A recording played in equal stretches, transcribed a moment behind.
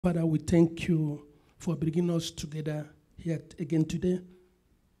Father, we thank you for bringing us together here again today.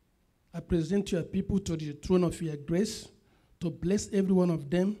 I present your people to the throne of your grace to bless every one of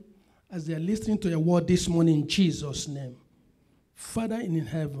them as they are listening to your word this morning in Jesus' name. Father in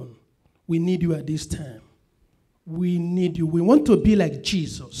heaven, we need you at this time. We need you. We want to be like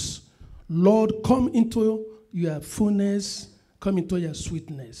Jesus. Lord, come into your fullness, come into your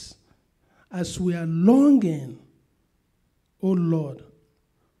sweetness. As we are longing, oh Lord,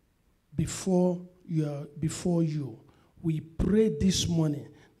 before you, we pray this morning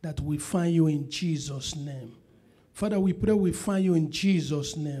that we find you in Jesus' name. Father, we pray we find you in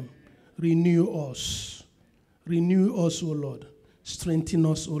Jesus' name. Renew us. Renew us, O Lord. Strengthen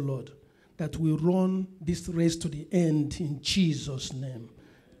us, O Lord, that we run this race to the end in Jesus' name.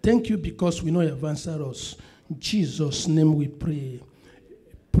 Thank you because we know you have answered us. In Jesus' name we pray.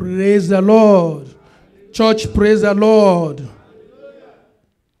 Praise the Lord. Church, praise the Lord.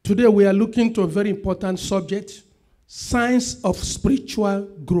 Today we are looking to a very important subject, signs of spiritual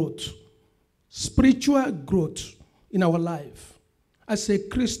growth. Spiritual growth in our life. As a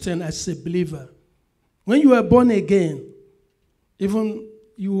Christian, as a believer, when you are born again, even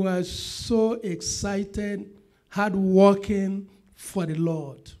you are so excited, hardworking for the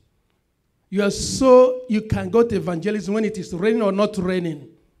Lord. You can go to evangelism when it is raining or not raining.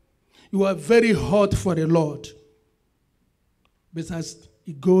 You are very hot for the Lord. But as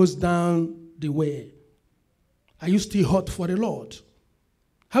it goes down the way, are you still hot for the Lord?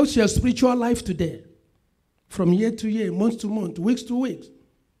 How's your spiritual life today? From year to year, month to month, weeks to weeks.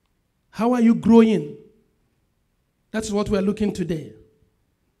 How are you growing? That's what we're looking today.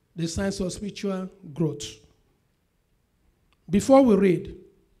 The signs of spiritual growth. Before we read,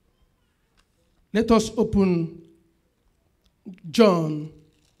 let us open John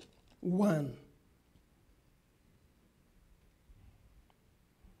 1.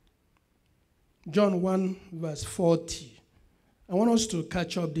 John 1 verse 40. I want us to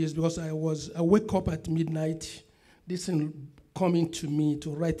catch up this because I wake up at midnight, this thing coming to me to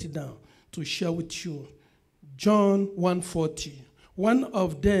write it down, to share with you. John 1:40. One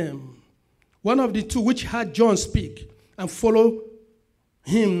of the two which heard John speak and followed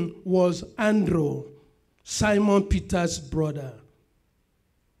him was Andrew, Simon Peter's brother.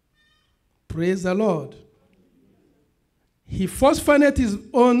 Praise the Lord. He first found his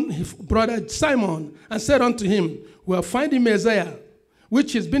brother Simon and said unto him, we are finding Messiah,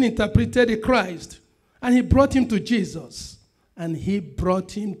 which has been interpreted the Christ. And he brought him to Jesus.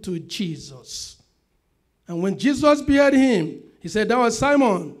 And when Jesus beheld him, he said, thou art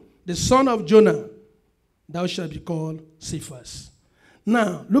Simon, the son of Jonah. Thou shalt be called Cephas.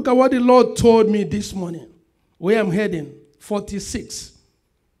 Now, look at what the Lord told me this morning. Where I'm heading, 46.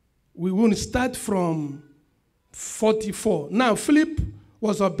 We will start from 44. Now, Philip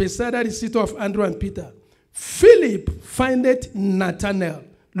was of Bethsaida, the city of Andrew and Peter. Philip findeth Nathanael.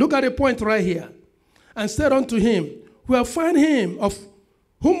 Look at the point right here. And said unto him, we have found him of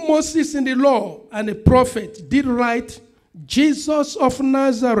whom Moses in the law and the prophet did write, Jesus of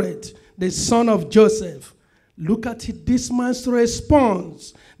Nazareth, the son of Joseph. Look at it, this man's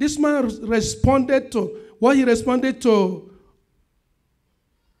response. This man responded to what he responded to.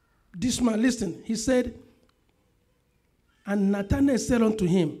 This man, listen, he said, and Nathanael said unto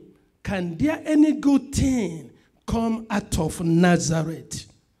him, can there any good thing come out of Nazareth?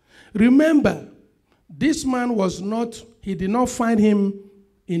 Remember, this man he did not find him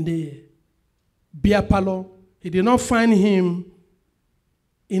in the beer parlor. He did not find him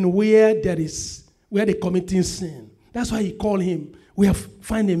in where they committing sin. That's why he called him. We have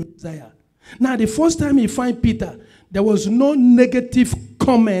found him Messiah. Now, the first time he find Peter, there was no negative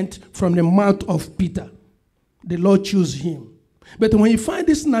comment from the mouth of Peter. The Lord chose him. But when you find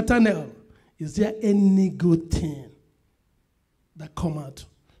this Nathanael, is there any good thing that come out?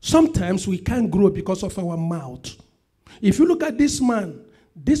 Sometimes we can't grow because of our mouth. If you look at this man,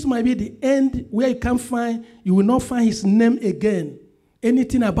 this might be the end where you will not find his name again.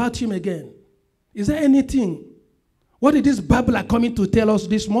 Anything about him again. Is there anything? What is this Bible coming to tell us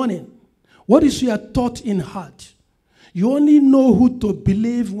this morning? What is your thought in heart? You only know who to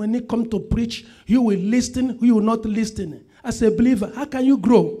believe when it comes to preach. You will listen, who will not listen. As a believer, how can you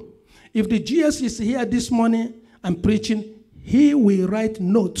grow? If the GS is here this morning and preaching, he will write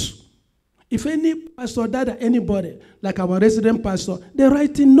notes. If any pastor died or anybody, like our resident pastor, they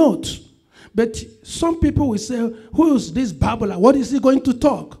write in notes. But some people will say, who is this babbler? What is he going to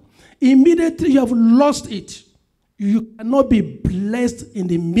talk? Immediately you have lost it. You cannot be blessed in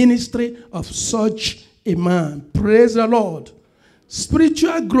the ministry of such a man. Praise the Lord.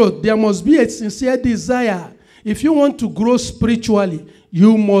 Spiritual growth, there must be a sincere desire. If you want to grow spiritually,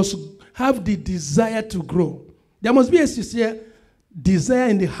 You must have the desire to grow. There must be a sincere desire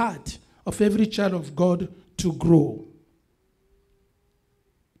in the heart of every child of God to grow.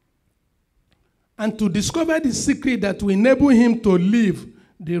 And to discover the secret that will enable him to leave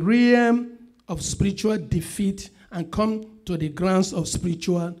the realm of spiritual defeat and come to the grounds of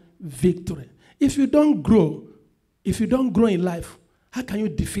spiritual victory. If you don't grow in life, how can you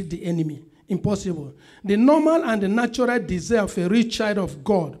defeat the enemy? Impossible. The normal and the natural desire of a rich child of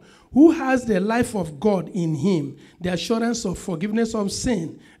God who has the life of God in him, the assurance of forgiveness of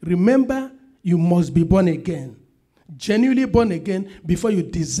sin. Remember, you must be born again. Genuinely born again before you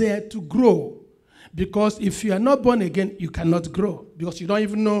desire to grow. Because if you are not born again, you cannot grow. Because you don't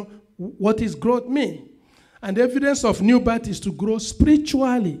even know what is growth mean. And the evidence of new birth is to grow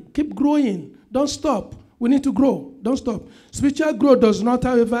spiritually. Keep growing. Don't stop. We need to grow. Don't stop. Spiritual growth does not,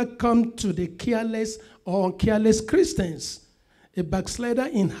 however, come to the careless or careless Christians. A backslider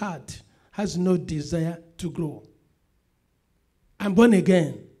in heart has no desire to grow. I'm born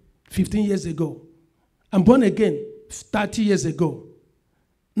again 15 years ago. I'm born again 30 years ago.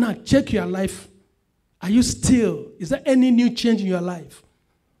 Now check your life. Is there any new change in your life?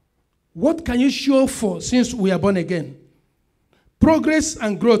 What can you show for since we are born again? Progress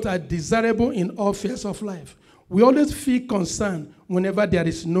and growth are desirable in all spheres of life. We always feel concerned whenever there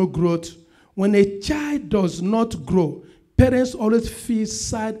is no growth. When a child does not grow, parents always feel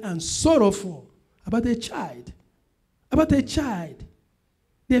sad and sorrowful about a child. About a child.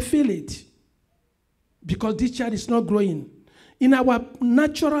 They feel it because this child is not growing. In our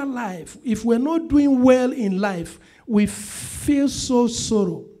natural life, if we're not doing well in life, we feel so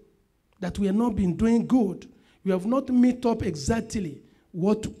sorrow that we have not been doing good. We have not met up exactly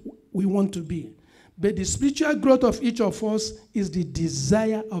what we want to be. But the spiritual growth of each of us is the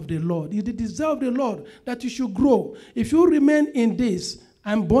desire of the Lord. It's the desire of the Lord that you should grow. If you remain in this,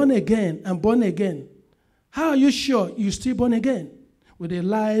 I'm born again, I'm born again. How are you sure you're still born again? With the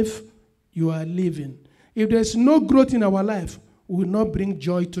life you are living. If there's no growth in our life, we will not bring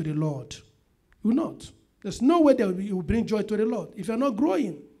joy to the Lord. We will not. There's no way that you will bring joy to the Lord. If you're not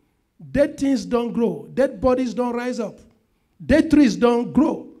growing, dead things don't grow. Dead bodies don't rise up. Dead trees don't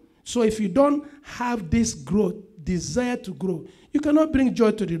grow. So if you don't have this growth, desire to grow, you cannot bring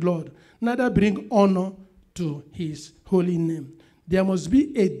joy to the Lord, neither bring honor to his holy name. There must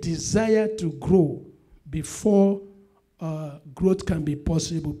be a desire to grow before growth can be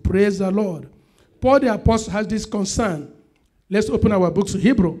possible. Praise the Lord. Paul the Apostle has this concern. Let's open our books to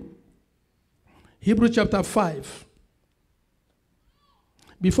Hebrew. Hebrew chapter 5.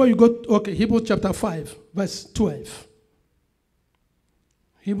 Before you go, Hebrew chapter 5, verse 12.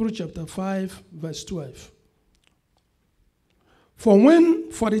 Hebrew chapter 5, verse 12. For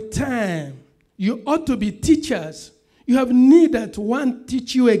the time you ought to be teachers, you have need that one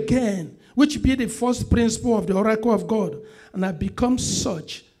teach you again, which be the first principle of the oracle of God, and have become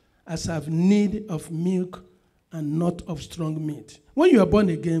such as have need of milk and not of strong meat. When you are born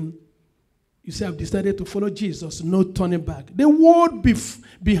again, you say, I've decided to follow Jesus, no turning back. The world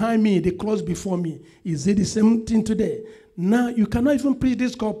behind me, the cross before me. Is it the same thing today? Now, you cannot even preach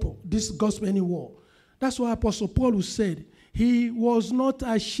this gospel anymore. That's why Apostle Paul said, he was not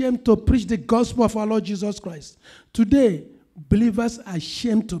ashamed to preach the gospel of our Lord Jesus Christ. Today, believers are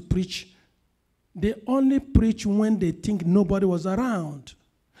ashamed to preach. They only preach when they think nobody was around.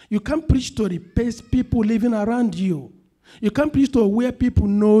 You can't preach to the people living around you. You can't preach to where people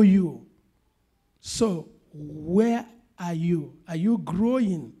know you. So, where are you? Are you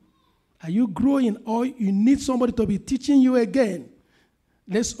growing? Are you growing, or you need somebody to be teaching you again?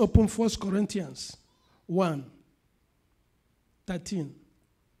 Let's open 1 Corinthians 1, 13.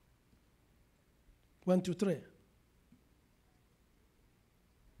 1 to 3.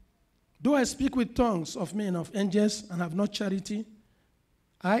 Though I speak with tongues of men, of angels, and have not charity,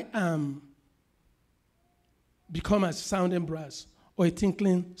 I am become as sounding brass or a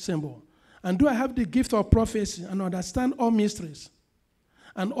tinkling cymbal. And though I have the gift of prophecy and understand all mysteries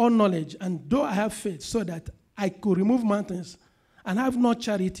and all knowledge, and though I have faith so that I could remove mountains and have not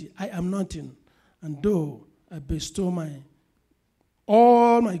charity, I am nothing. And though I bestow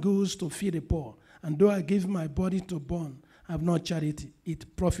all my goods to feed the poor, and though I give my body to burn, I have not charity,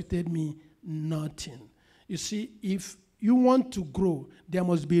 it profited me nothing. You see, if you want to grow, there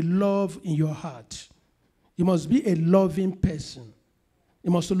must be love in your heart. You must be a loving person. You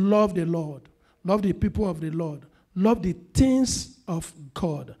must love the Lord, love the people of the Lord, love the things of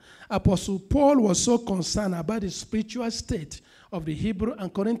God. Apostle Paul was so concerned about the spiritual state of the Hebrew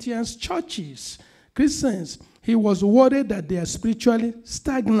and Corinthians churches. Christians, he was worried that they are spiritually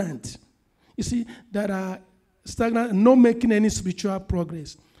stagnant. You see, there are stagnant, not making any spiritual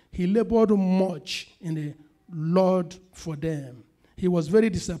progress. He labored much in the Lord for them. He was very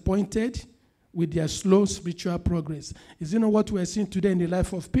disappointed with their slow spiritual progress. Is you know what we are seeing today in the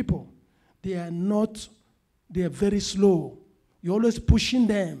life of people? They are very slow. You're always pushing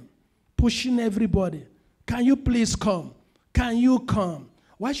them, pushing everybody. Can you please come? Can you come?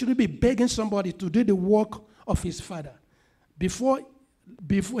 Why should we be begging somebody to do the work of his father? Before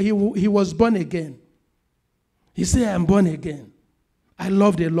he was born again, he said, I'm born again. I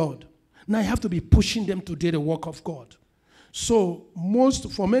love the Lord. Now I have to be pushing them to do the work of God. So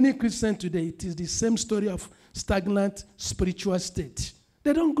for many Christians today, it is the same story of stagnant spiritual state.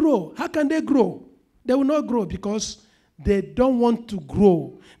 They don't grow. How can they grow? They will not grow because they don't want to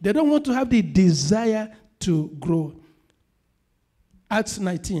grow. They don't want to have the desire to grow. Acts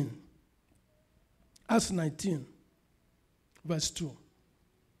 19, verse 2.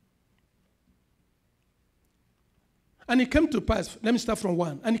 And it came to pass, let me start from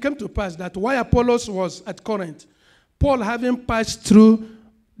 1. And it came to pass that while Apollos was at Corinth, Paul, having passed through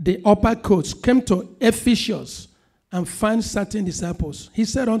the upper coast, came to Ephesus and found certain disciples. He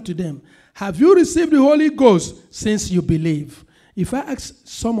said unto them, have you received the Holy Ghost since you believe? If I ask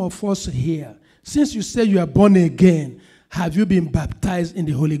some of us here, since you say you are born again, have you been baptized in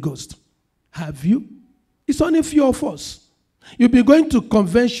the Holy Ghost? Have you? It's only a few of us. You'll be going to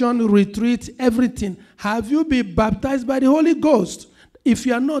convention, retreat, everything. Have you been baptized by the Holy Ghost? If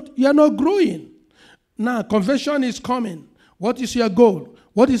you are not growing. Now, convention is coming. What is your goal?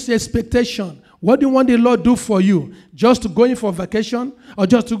 What is your expectation? What do you want the Lord to do for you? Just to go in for vacation? Or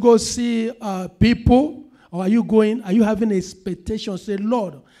just to go see people? Or are you having an expectation? Say,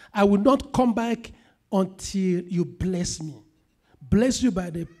 Lord, I will not come back until you bless me. Bless you by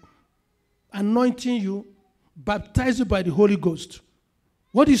the anointing you, baptize you by the Holy Ghost.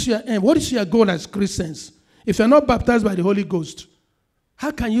 What is your aim? What is your goal as Christians? If you're not baptized by the Holy Ghost,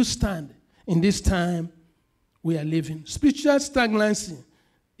 how can you stand in this time we are living? Spiritual stagnancy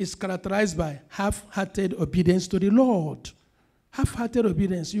is characterized by half-hearted obedience to the Lord. Half-hearted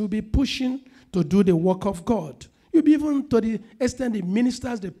obedience. You'll be pushing to do the work of God. You'll be even to the extent the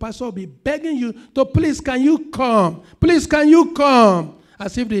ministers, the pastor will be begging you to please can you come? Please can you come?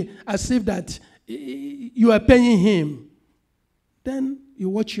 As if that you are paying him. Then you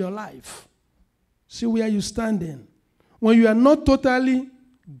watch your life. See where you're standing. When you are not totally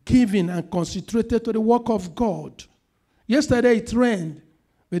giving and concentrated to the work of God. Yesterday it rained,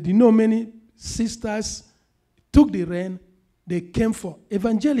 but many sisters took the rain. They came for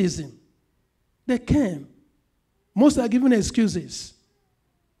evangelism. They came. Most are giving excuses.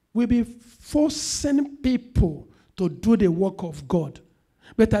 We'll be forcing people to do the work of God.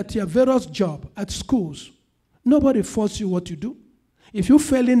 But at your various job, at schools, nobody forces you what you do. If you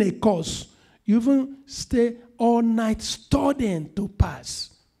fail in a course, you even stay all night studying to pass.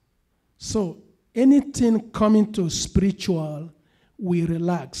 So anything coming to spiritual, we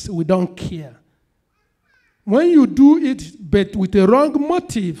relax. We don't care. When you do it, but with a wrong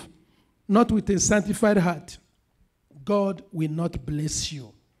motive, not with a sanctified heart, God will not bless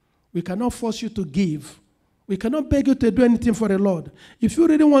you. We cannot force you to give. We cannot beg you to do anything for the Lord. If you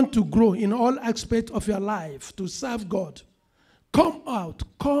really want to grow in all aspects of your life to serve God, come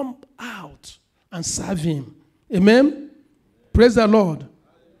out and serve him. Amen? Praise the Lord.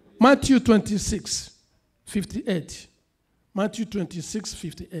 Matthew 26, 58. Matthew 26,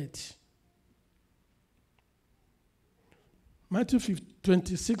 58. Matthew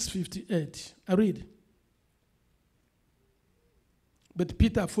 26, 58. I read. But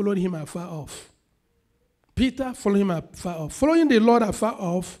Peter followed him afar off. Peter followed him afar off. Following the Lord afar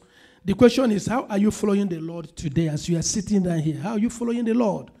off, the question is, how are you following the Lord today as you are sitting down here? How are you following the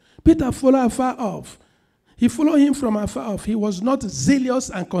Lord? Peter followed afar off. He followed him from afar off. He was not zealous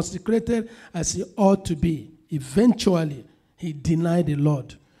and consecrated as he ought to be. Eventually, he denied the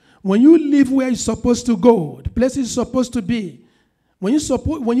Lord. When you live where you're supposed to go, the place you're supposed to be, when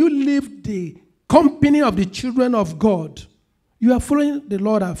you leave the company of the children of God, you are following the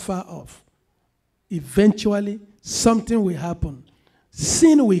Lord afar off. Eventually, something will happen.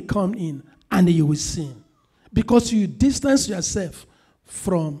 Sin will come in, and you will sin. Because you distance yourself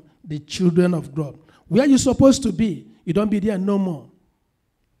from the children of God. Where you're supposed to be, you don't be there no more.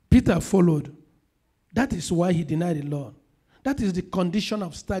 Peter followed. That is why he denied the Lord. That is the condition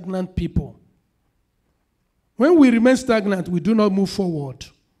of stagnant people. When we remain stagnant, we do not move forward.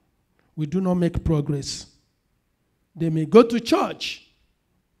 We do not make progress. They may go to church,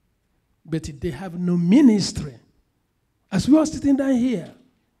 but they have no ministry. As we are sitting down here,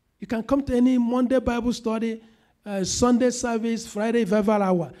 you can come to any Monday Bible study, Sunday service, Friday revival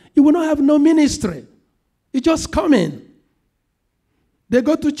hour. You will not have no ministry. It's just coming. They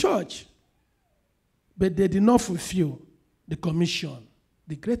go to church, but they did not fulfill the commission.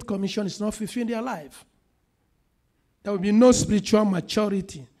 The Great Commission is not fulfilled in their life. There will be no spiritual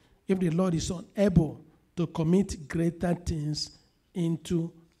maturity if the Lord is unable to commit greater things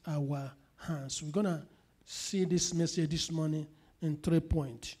into our hands. We're going to see this message this morning in 3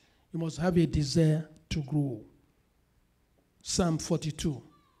 points. You must have a desire to grow. Psalm 42.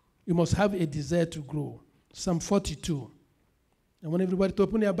 You must have a desire to grow. Psalm 42. I want everybody to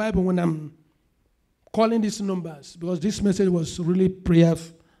open their Bible when I'm calling these numbers, because this message was really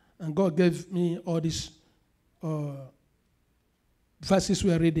prayerful, and God gave me all these verses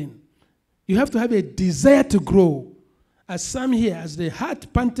we are reading. You have to have a desire to grow. As some here, as the heart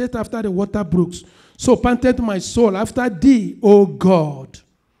panteth after the water brooks, so panteth my soul after thee, O God.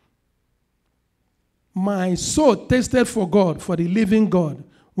 My soul tasted for God, for the living God.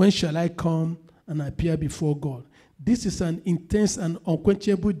 When shall I come and appear before God? This is an intense and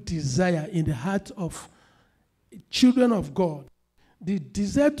unquenchable desire in the heart of children of God. The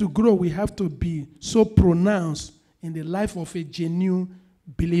desire to grow will have to be so pronounced in the life of a genuine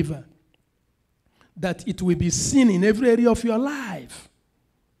believer that it will be seen in every area of your life.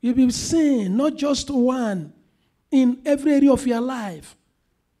 You'll be seen, not just one, in every area of your life.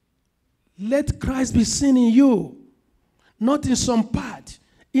 Let Christ be seen in you, not in some part,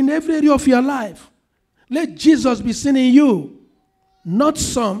 in every area of your life. Let Jesus be seen in you, not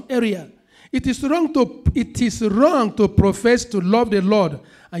some area. It is wrong to profess to love the Lord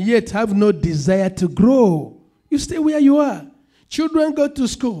and yet have no desire to grow. You stay where you are. Children go to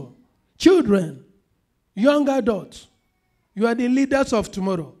school. Children, young adults, you are the leaders of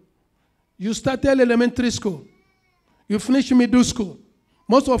tomorrow. You started elementary school. You finish middle school.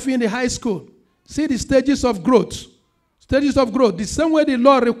 Most of you in the high school. See the stages of growth. Stages of growth. The same way the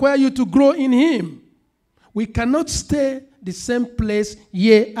Lord requires you to grow in Him. We cannot stay the same place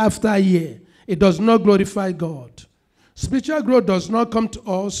year after year. It does not glorify God. Spiritual growth does not come to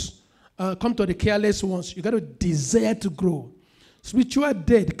us, come to the careless ones. You got to desire to grow. Spiritual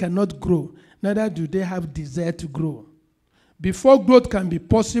dead cannot grow. Neither do they have desire to grow. Before growth can be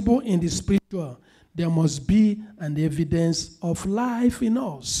possible in the spiritual, there must be an evidence of life in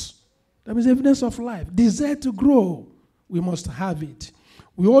us. There is evidence of life. Desire to grow, we must have it.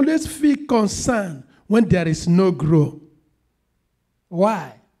 We always feel concerned when there is no growth.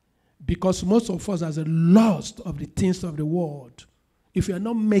 Why? Because most of us are lost of the things of the world. If we are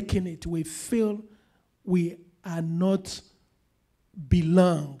not making it, we feel we are not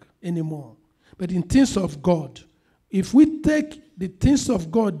belong anymore. But in things of God, if we take the things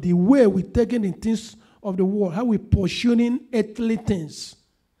of God the way we take in the things of the world, how we pursuing earthly things,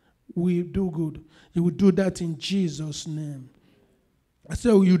 we do good. You will do that in Jesus' name. I say,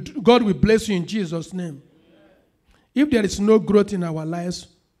 God will bless you in Jesus' name. If there is no growth in our lives,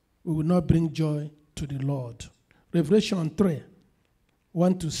 we will not bring joy to the Lord. Revelation 3,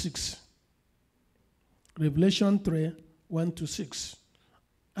 1-6. Revelation 3, 1-6.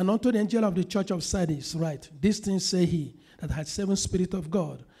 And unto the angel of the church of Sardis, write, these things say he that had 7 spirits of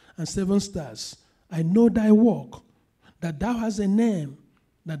God and 7 stars. I know thy work, that thou hast a name,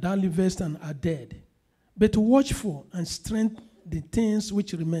 that thou livest and art dead. But watchful and strengthen the things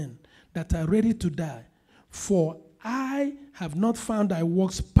which remain, that are ready to die. For I have not found thy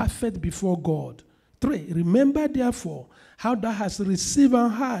works perfect before God. 3, remember therefore how thou hast received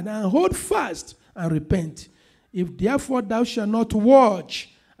and heard, and hold fast and repent. If therefore thou shalt not watch,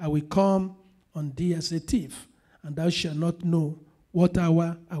 I will come on thee as a thief, and thou shalt not know what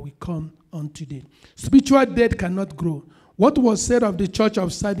hour I will come unto thee. Spiritual death cannot grow. What was said of the church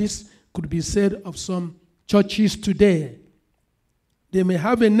of Sardis could be said of some churches today. They may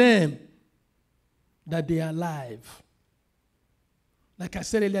have a name that they are alive. Like I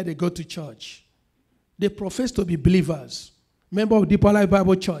said earlier, they go to church. They profess to be believers. Member of Deeper Life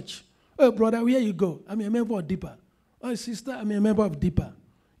Bible Church. Oh, brother, where you go? I'm a member of Deeper. Oh, sister, I'm a member of Deeper.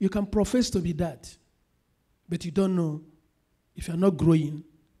 You can profess to be that. But you don't know, if you're not growing,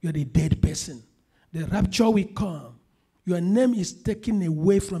 you're a dead person. The rapture will come. Your name is taken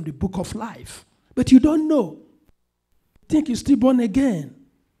away from the book of life. But you don't know. You think you're still born again.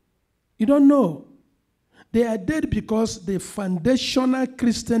 You don't know. They are dead because the foundational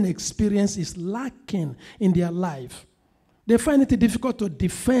Christian experience is lacking in their life. They find it difficult to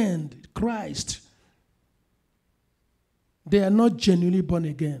defend Christ. They are not genuinely born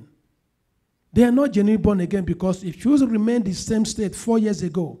again. They are not genuinely born again because if you remain the same state 4 years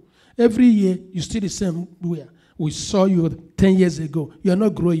ago, every year you're still the same way. We saw you 10 years ago. You are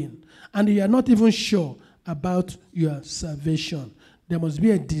not growing. And you are not even sure about your salvation. There must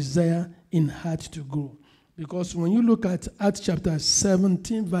be a desire in heart to grow. Because when you look at Acts chapter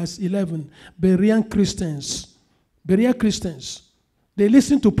 17, verse 11, Berean Christians, they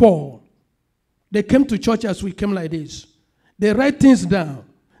listened to Paul. They came to church as we came like this. They write things down.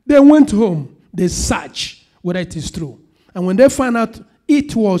 They went home. They search whether it is true. And when they found out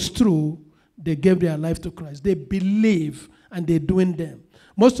it was true, they gave their life to Christ. They believe and they're doing them.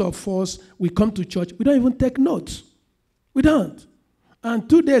 Most of us, we come to church, we don't even take notes. We don't. And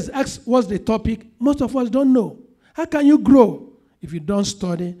 2 days, ask what's the topic. Most of us don't know. How can you grow if you don't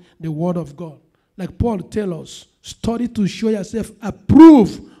study the Word of God? Like Paul tells us, study to show yourself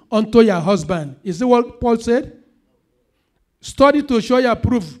approved unto your husband. Is that what Paul said? Study to show you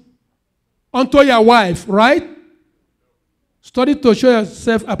approved unto your wife, right? Study to show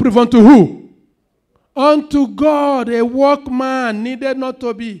yourself approved unto who? Unto God. A workman needed not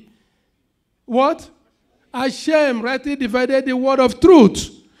to be what? Ashamed, rightly divided the word of truth.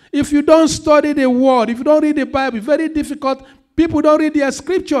 If you don't study the word, if you don't read the Bible, it's very difficult. People don't read their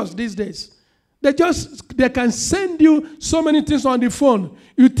scriptures these days. They can send you so many things on the phone.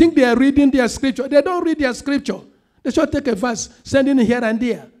 You think they are reading their scripture. They don't read their scripture. They should take a verse, send it here and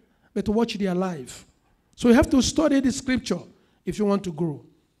there, but watch their life. So you have to study the scripture if you want to grow.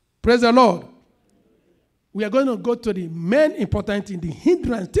 Praise the Lord. We are going to go to the main important thing, the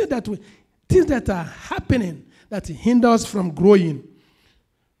hindrance, things that are happening that hinder us from growing.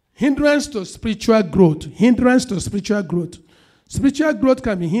 Hindrance to spiritual growth. Hindrance to spiritual growth. Spiritual growth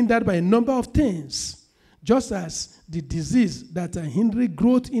can be hindered by a number of things, just as the disease that are hindering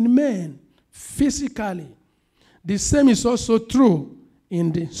growth in men physically. The same is also true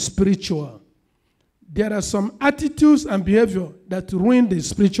in the spiritual. There are some attitudes and behavior that ruin the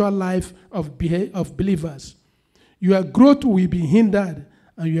spiritual life of believers. Your growth will be hindered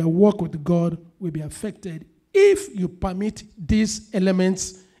and your walk with God will be affected if you permit these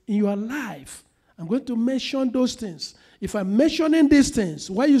elements in your life. I'm going to mention those things. If I'm mentioning these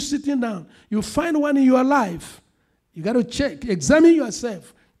things, while you're sitting down, you find one in your life, you got to check, examine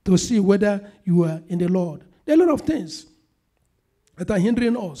yourself to see whether you are in the Lord. There are a lot of things that are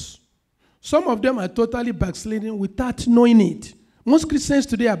hindering us. Some of them are totally backsliding without knowing it. Most Christians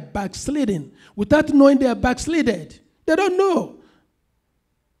today are backsliding without knowing they are backslided. They don't know.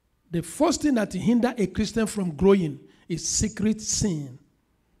 The first thing that hinders a Christian from growing is secret sin.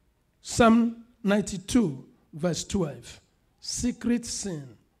 Psalm 92, verse 12. Secret sin.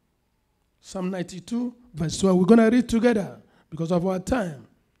 Psalm 92, verse 12. We're going to read together because of our time.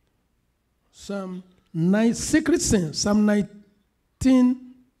 Secret sin. Psalm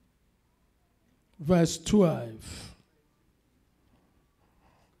 19, verse 12.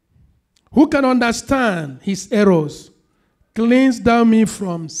 Who can understand his errors? Cleanse thou me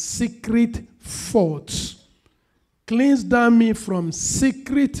from secret faults. Cleanse thou me from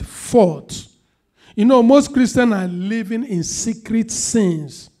secret faults. You know, most Christians are living in secret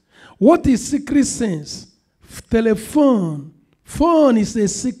sins. What is secret sins? Telephone. Phone is a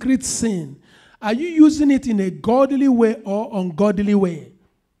secret sin. Are you using it in a godly way or ungodly way?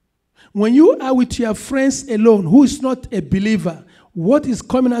 When you are with your friends alone, who is not a believer, what is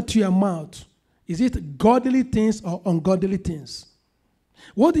coming out to your mouth? Is it godly things or ungodly things?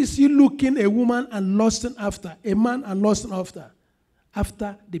 What is you looking a woman and lusting after, a man and lusting after?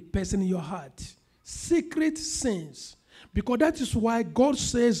 After the person in your heart. Secret sins. Because that is why God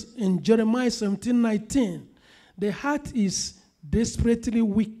says in Jeremiah 17:19, the heart is desperately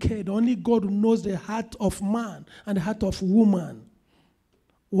wicked. Only God knows the heart of man and the heart of woman.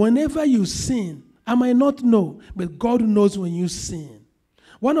 Whenever you sin, I might not know, but God knows when you sin.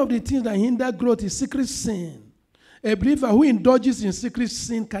 One of the things that hinder growth is secret sin. A believer who indulges in secret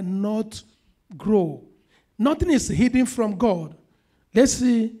sin cannot grow. Nothing is hidden from God. Let's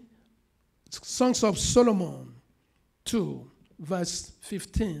see Songs of Solomon 2, verse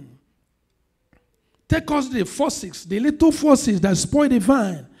 15. Take us the forces, the little forces that spoil the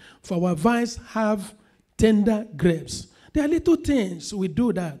vine, for our vines have tender grapes. There are little things we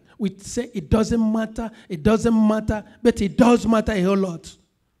do that we say it doesn't matter, but it does matter a whole lot.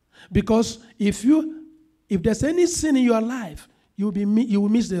 Because if there's any sin in your life, you will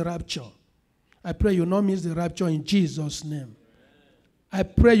miss the rapture. I pray you will not miss the rapture in Jesus' name. I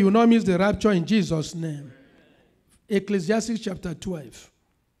pray you will not miss the rapture in Jesus' name. Ecclesiastes chapter 12,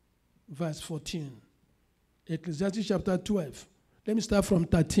 verse 14. Ecclesiastes chapter 12. Let me start from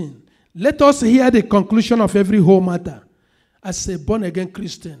 13. Let us hear the conclusion of every whole matter. As a born-again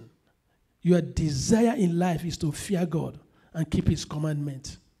Christian, your desire in life is to fear God and keep his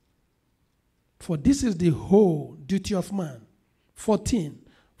commandment. For this is the whole duty of man. 14.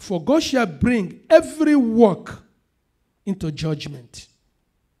 For God shall bring every work into judgment,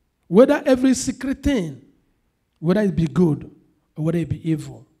 whether every secret thing whether it be good or whether it be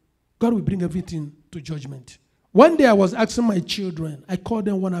evil. God will bring everything to judgment. One day I was asking my children, I called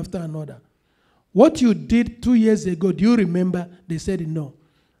them one after another, what you did 2 years ago, do you remember? They said no.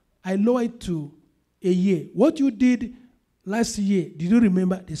 I lowered to a year. What you did last year, did you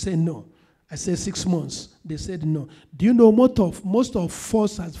remember? They said no. I said 6 months. They said no. Do you know most of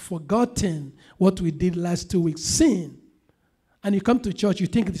us has forgotten what we did last 2 weeks? Sin. And you come to church, you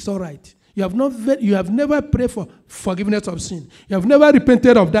think it's all right. You have never prayed for forgiveness of sin. You have never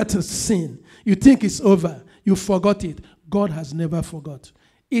repented of that sin. You think it's over. You forgot it. God has never forgot.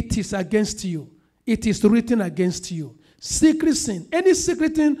 It is against you. It is written against you. Secret sin. Any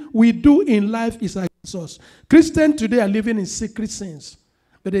secret thing we do in life is against us. Christians today are living in secret sins.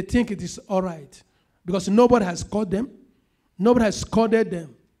 But they think it is all right. Because nobody has caught them. Nobody has scolded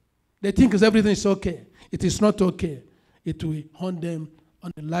them. They think everything is okay. It is not okay. It will haunt them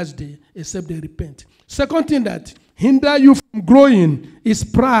on the last day, except they repent. Second thing that hinders you from growing is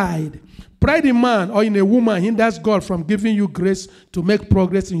pride. Pride in man or in a woman hinders God from giving you grace to make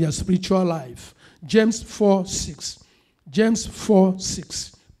progress in your spiritual life. James 4:6. James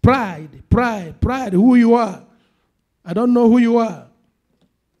 4:6. Pride, who you are. I don't know who you are.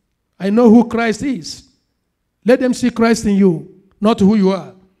 I know who Christ is. Let them see Christ in you, not who you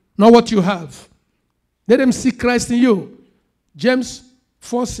are, not what you have. Let them see Christ in you. James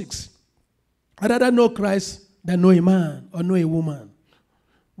 4:6. I'd rather know Christ than know a man or know a woman.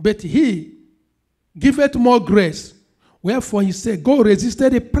 But he giveth more grace. Wherefore he said, go resist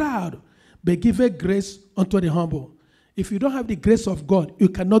the proud, but giveth grace unto the humble. If you don't have the grace of God, you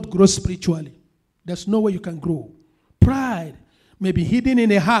cannot grow spiritually. There's no way you can grow. Pride may be hidden in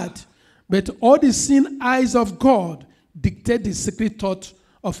the heart, but all the seeing eyes of God dictate the secret thought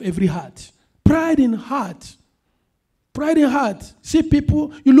of every heart. Pride in heart. Pride in heart. See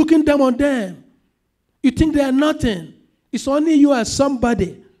people, you're looking down on them. You think they are nothing. It's only you as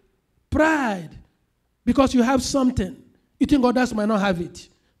somebody. Pride. Because you have something. You think others might not have it.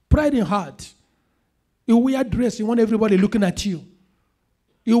 Pride in heart. You wear dress, you want everybody looking at you.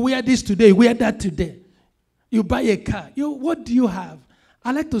 You wear this today, you wear that today. You buy a car. What do you have?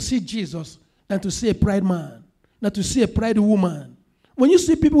 I like to see Jesus than to see a pride man, than to see a pride woman. When you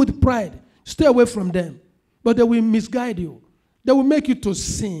see people with pride, stay away from them. But they will misguide you. They will make you to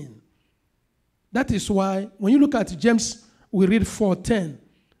sin. That is why, when you look at James, we read 4:10,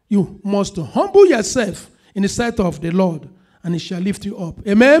 you must humble yourself in the sight of the Lord, and he shall lift you up.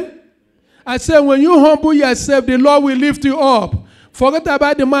 Amen? I say, when you humble yourself, the Lord will lift you up. Forget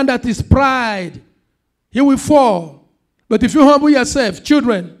about the man that is pride. He will fall. But if you humble yourself,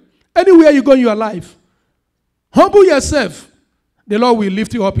 children, anywhere you go in your life, humble yourself, the Lord will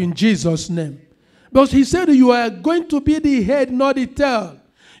lift you up in Jesus' name. Because he said you are going to be the head, not the tail.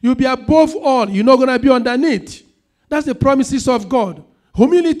 You'll be above all. You're not going to be underneath. That's the promises of God.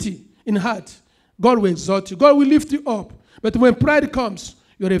 Humility in heart. God will exalt you. God will lift you up. But when pride comes,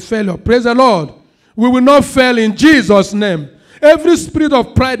 you're a failure. Praise the Lord. We will not fail in Jesus' name. Every spirit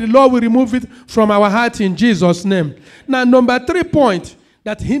of pride, the Lord will remove it from our heart in Jesus' name. Now, number 3 point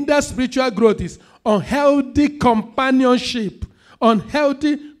that hinders spiritual growth is unhealthy companionship.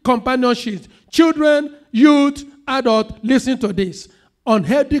 Unhealthy companionship. Children, youth, adult, listen to this.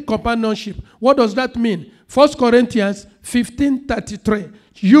 Unhealthy companionship. What does that mean? 1 Corinthians 15:33.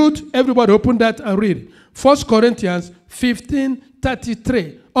 Youth, everybody open that and read. 1 Corinthians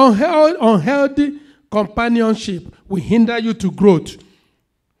 15:33. Unhealthy companionship will hinder you to growth.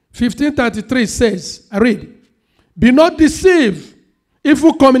 15:33 says, I read, be not deceived.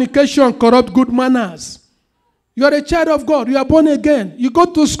 Evil communication corrupt good manners. You are a child of God. You are born again. You go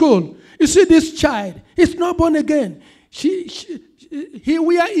to school. You see this child. He's not born again. He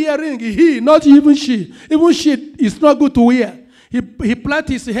wear earring. He, not even she. Even she is not good to wear. He plait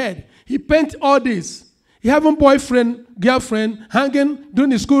his head. He paint all this. He have a boyfriend, girlfriend, hanging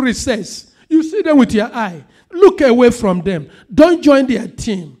during the school recess. You see them with your eye. Look away from them. Don't join their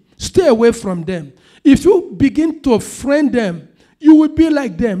team. Stay away from them. If you begin to friend them, you will be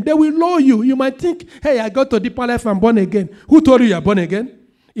like them. They will know you. You might think, hey, I got to deeper life, I'm born again. Who told you you are born again?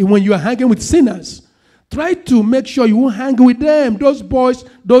 And when you are hanging with sinners, try to make sure you won't hang with them, those boys,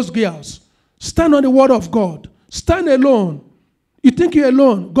 those girls. Stand on the word of God. Stand alone. You think you're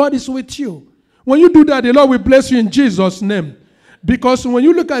alone. God is with you. When you do that, the Lord will bless you in Jesus' name. Because when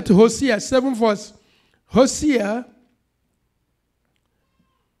you look at Hosea 7 verse, Hosea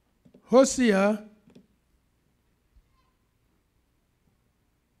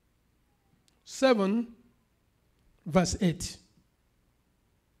 7 verse 8.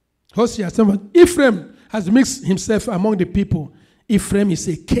 Hosea 7. Ephraim has mixed himself among the people. Ephraim is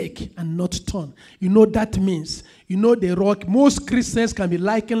a cake and not stone. You know that means. You know the rock. Most Christians can be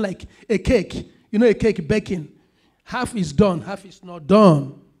likened like a cake. You know a cake baking. Half is done, half is not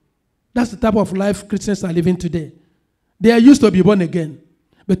done. That's the type of life Christians are living today. They are used to be born again.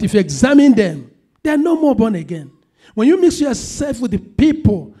 But if you examine them, they are no more born again. When you mix yourself with the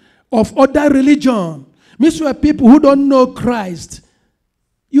people of other religion, mix with people who don't know Christ,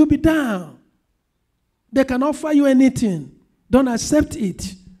 you'll be down. They can offer you anything. Don't accept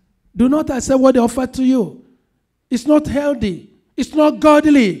it. Do not accept what they offer to you. It's not healthy. It's not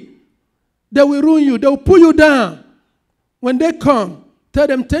godly. They will ruin you. They will pull you down. When they come, tell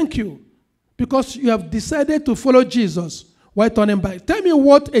them thank you because you have decided to follow Jesus. Why turn them back? Tell me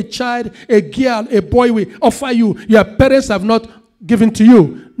what a child, a girl, a boy will offer you. Your parents have not given to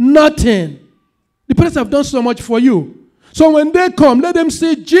you. Nothing. The parents have done so much for you. So when they come, let them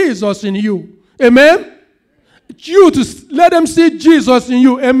see Jesus in you. Amen? Let them see Jesus in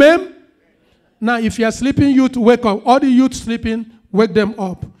you. Amen? Now, if you are sleeping, youth, wake up. All the youth sleeping, wake them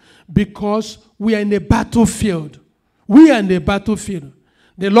up. Because we are in a battlefield. We are in a battlefield.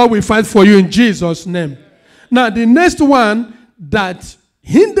 The Lord will fight for you in Jesus' name. Now, the next one that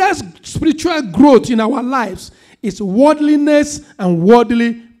hinders spiritual growth in our lives is worldliness and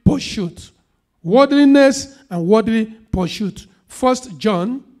worldly pursuit. Worldliness and worldly pursuit. 1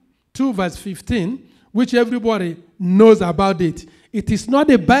 John 2 verse 15, which everybody knows about it. It is not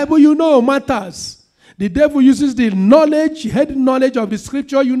the Bible you know matters. The devil uses the knowledge, head knowledge of the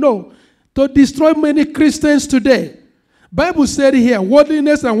scripture you know, to destroy many Christians today. Bible said here,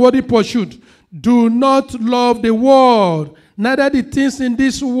 worldliness and worldly pursuit. Do not love the world, neither the things in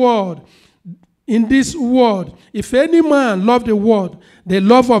this world. In this world, if any man love the world, the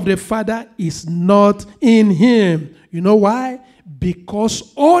love of the Father is not in him. You know why?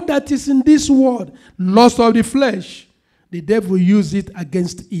 Because all that is in this world, lust of the flesh, the devil used it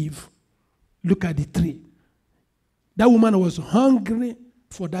against Eve. Look at the tree. That woman was hungry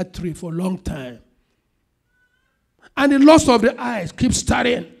for that tree for a long time. And the lust of the eyes keeps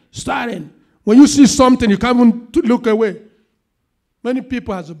starting. When you see something, you can't even look away. Many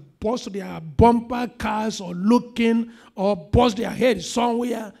people have bust their bumper cars or looking or bust their head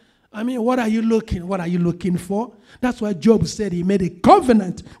somewhere. I mean, what are you looking? What are you looking for? That's why Job said he made a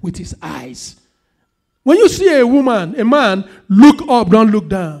covenant with his eyes. When you see a woman, a man, look up, don't look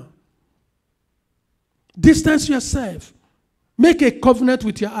down. Distance yourself. Make a covenant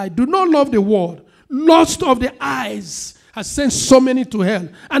with your eye. Do not love the world. Lust of the eyes has sent so many to hell.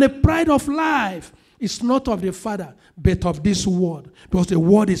 And the pride of life is not of the Father, but of this world. Because the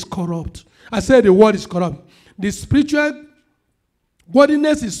world is corrupt. I said the world is corrupt. The spiritual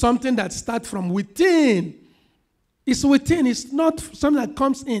worldliness is something that starts from within. It's within. It's not something that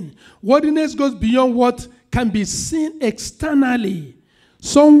comes in. Worldliness goes beyond what can be seen externally.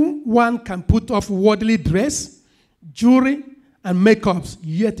 Someone can put off worldly dress, jewelry, and makeups,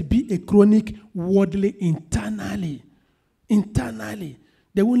 yet be a chronic worldly internally. Internally.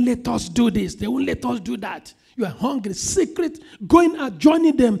 They won't let us do this. They won't let us do that. You are hungry, secret, going out,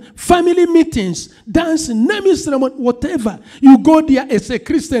 joining them, family meetings, dancing, naming ceremony, whatever. You go there as a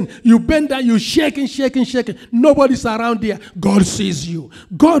Christian, you bend down, you shaking. Nobody's around there. God sees you.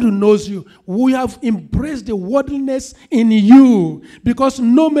 God knows you. We have embraced the worldliness in you because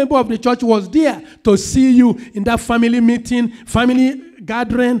no member of the church was there to see you in that family meeting, family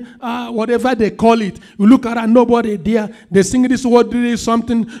gathering, whatever they call it. You look around, nobody there. They sing this word,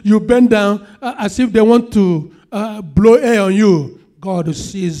 something. You bend down as if they want to blow air on you. God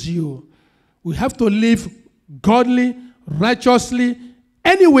sees you. We have to live godly, righteously,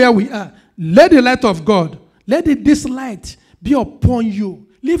 anywhere we are. Let the light of God, this light be upon you.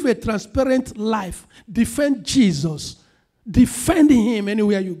 Live a transparent life. Defend Jesus. Defend him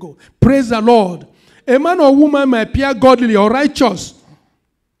anywhere you go. Praise the Lord. A man or woman may appear godly or righteous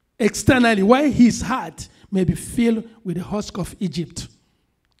externally, while his heart may be filled with the husk of Egypt.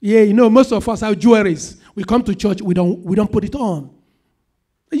 Yeah, you know, most of us have jewelries. We come to church, we don't put it on.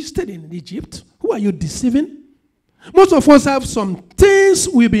 Are you studying in Egypt? Who are you deceiving? Most of us have some things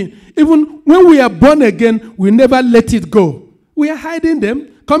even when we are born again, we never let it go. We are hiding them.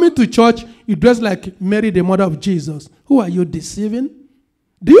 Coming to church, you dress like Mary, the mother of Jesus. Who are you deceiving?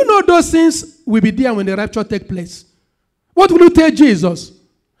 Do you know those things will be there when the rapture takes place? What will you tell Jesus?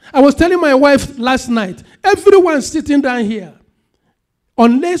 I was telling my wife last night, everyone sitting down here,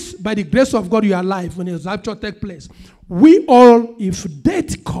 unless by the grace of God you are alive when the rapture takes place, we all, if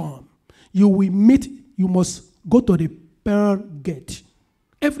death comes, you must go to the pearl gate.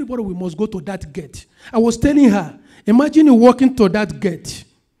 Everybody, we must go to that gate. I was telling her, imagine you walking to that gate.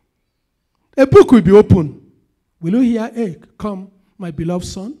 A book will be open. Will you hear, hey, come, my beloved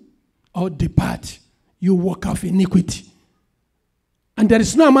son? Or depart, you work of iniquity. And there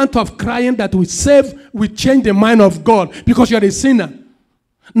is no amount of crying that will change the mind of God because you are a sinner.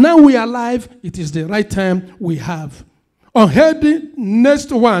 Now we are alive, it is the right time we have. Unhealthy,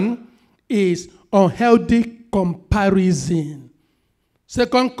 next one is unhealthy comparison. 2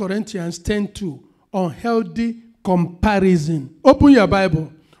 Corinthians 10:2, unhealthy comparison. Open your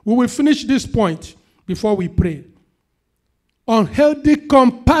Bible. We will finish this point before we pray. Unhealthy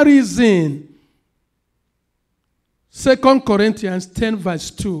comparison. 2 Corinthians 10 verse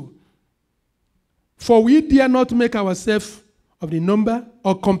 2. For we dare not make ourselves of the number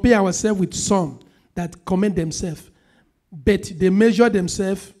or compare ourselves with some that commend themselves, but they measure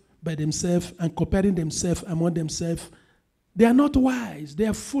themselves by themselves and comparing themselves among themselves. They are not wise. They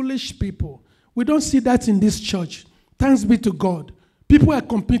are foolish people. We don't see that in this church. Thanks be to God. People are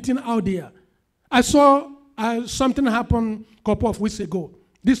competing out there. I saw something happen a couple of weeks ago.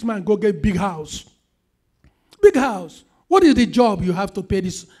 This man go get big house. Big house. What is the job you have to pay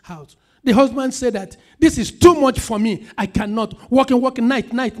this house? The husband said that this is too much for me. I cannot. Working,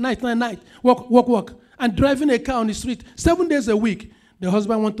 night. Work. And driving a car on the street 7 days a week. The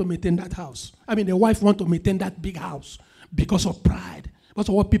husband wants to maintain that house. The wife wants to maintain that big house because of pride. Because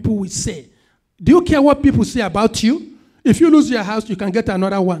of what people will say. Do you care what people say about you? If you lose your house, you can get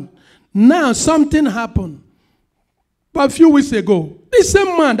another one. Now, something happened. But a few weeks ago, this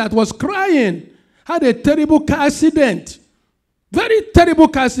same man that was crying had a terrible car accident. Very terrible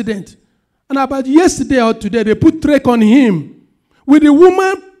car accident. And about yesterday or today, they put trach on him. Will the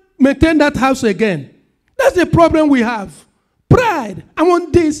woman maintain that house again? That's the problem we have. Pride. I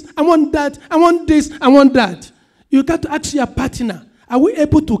want this, I want that, I want this, I want that. You got to ask your partner, are we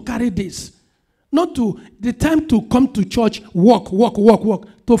able to carry this? Not to, the time to come to church, work,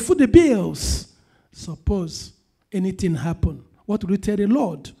 to foot the bills. Suppose anything happen, what will you tell the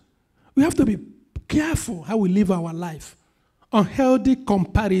Lord? We have to be careful how we live our life. Unhealthy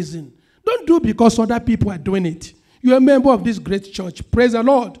comparison. Don't do because other people are doing it. You're a member of this great church. Praise the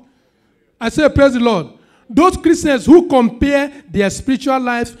Lord. I say praise the Lord. Those Christians who compare their spiritual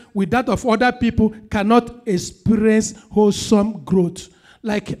life with that of other people cannot experience wholesome growth.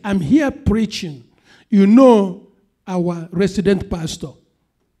 Like I'm here preaching. You know our resident pastor.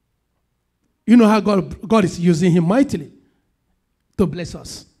 You know how God is using him mightily to bless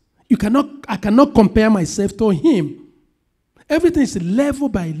us. I cannot compare myself to him. Everything is level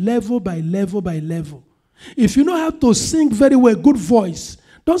by level by level by level. If you know how to sing very well, good voice,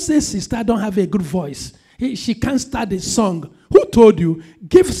 don't say sister don't have a good voice. She can't start a song. Who told you?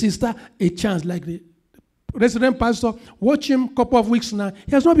 Give sister a chance. Like the resident pastor, watch him a couple of weeks now.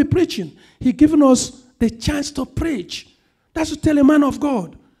 He has not been preaching. He's given us the chance to preach. That's to tell a man of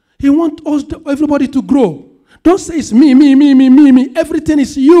God. He wants everybody to grow. Don't say it's me. Everything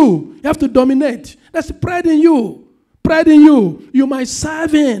is you. You have to dominate. That's pride in you. Pride in you. You might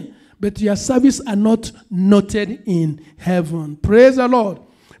serve him, but your service are not noted in heaven. Praise the Lord.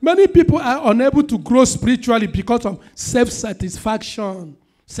 Many people are unable to grow spiritually because of self-satisfaction.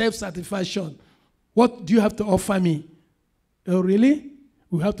 Self-satisfaction. What do you have to offer me? Oh, really?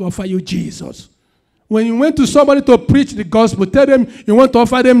 We have to offer you Jesus. When you went to somebody to preach the gospel, tell them you want to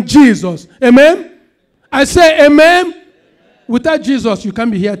offer them Jesus. Amen? I say amen. Amen. Without Jesus, you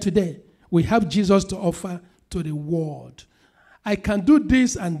can't be here today. We have Jesus to offer to the world. I can do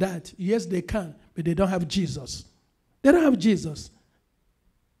this and that. Yes, they can, but they don't have Jesus. They don't have Jesus.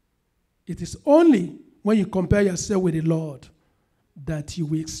 It is only when you compare yourself with the Lord that you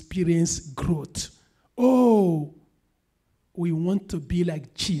will experience growth. Oh, we want to be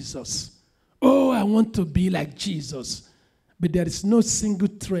like Jesus. Oh, I want to be like Jesus. But there is no single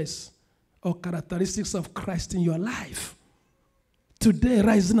trace or characteristics of Christ in your life. Today,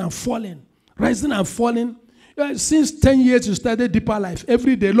 rising and falling. Since 10 years you started deeper life.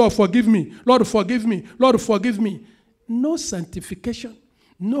 Every day, Lord, forgive me. Lord, forgive me. Lord, forgive me. No sanctification.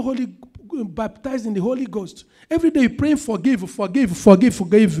 No baptized in the Holy Ghost. Every day you pray, forgive.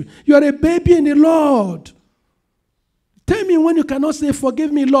 You are a baby in the Lord. Tell me when you cannot say,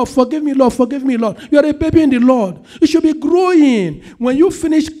 forgive me, Lord. You are a baby in the Lord. You should be growing. When you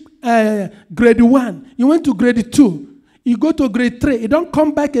finish grade 1, you went to grade 2. You go to grade 3. You don't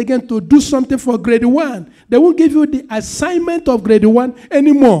come back again to do something for grade 1. They won't give you the assignment of grade 1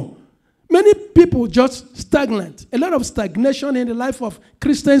 anymore. Many people just stagnant. A lot of stagnation in the life of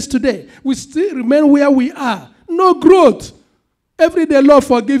Christians today. We still remain where we are. No growth. Every day, Lord,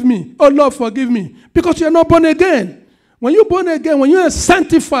 forgive me. Oh, Lord, forgive me. Because you're not born again. When you're born again, when you are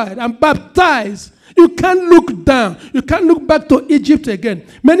sanctified and baptized, you can't look down. You can't look back to Egypt again.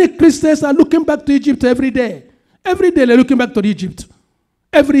 Many Christians are looking back to Egypt every day. Every day they're looking back to Egypt.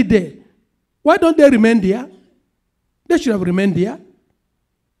 Every day. Why don't they remain there? They should have remained there.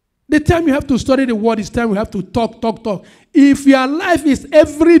 The time you have to study the word is time you have to talk. If your life is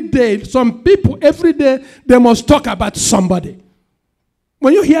every day, some people every day, they must talk about somebody.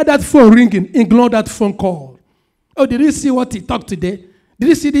 When you hear that phone ringing, ignore that phone call. Oh, did you see what he talked today? Did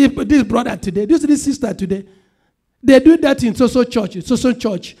you see this brother today? Did you see this sister today? They do that in social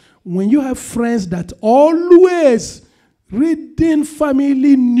church. When you have friends that always reading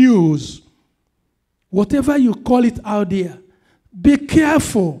family news, whatever you call it out there, be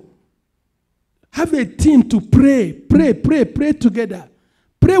careful. Have a team to pray together.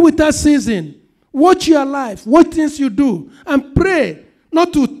 Pray without ceasing. Watch your life, what things you do, and pray,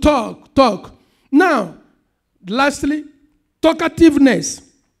 not to talk. Now, lastly, talkativeness.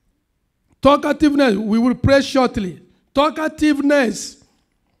 We will pray shortly. Talkativeness.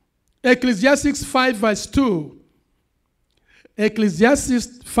 Ecclesiastes 5 verse 2.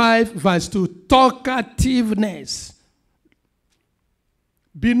 Ecclesiastes 5 verse 2. Talkativeness.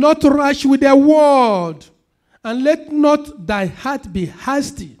 Be not rash with the word, and let not thy heart be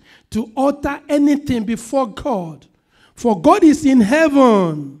hasty to utter anything before God. For God is in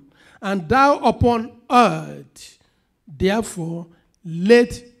heaven, and thou upon earth. Therefore,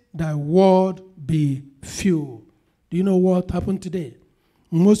 let thy word be few. Do you know what happened today?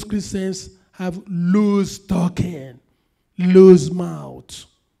 Most Christians have loose talking, loose mouth.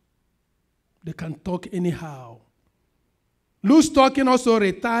 They can talk anyhow. Loose talking also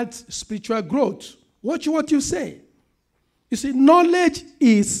retards spiritual growth. Watch what you say. You see, knowledge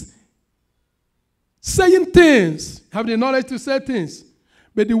is saying things. Have the knowledge to say things.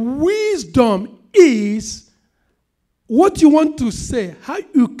 But the wisdom is what you want to say, how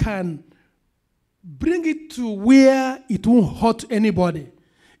you can bring it to where it won't hurt anybody.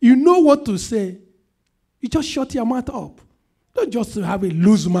 You know what to say. You just shut your mouth up. Don't just have a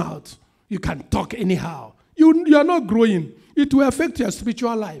loose mouth. You can talk anyhow. You are not growing. It will affect your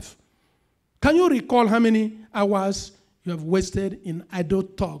spiritual life. Can you recall how many hours you have wasted in idle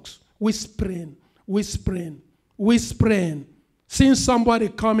talks, whispering? Seeing somebody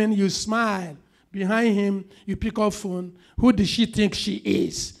coming, you smile. Behind him, you pick up phone. Who does she think she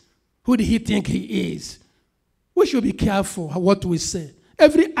is? Who did he think he is? We should be careful what we say.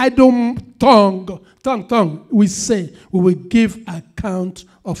 Every idle tongue we say, we will give account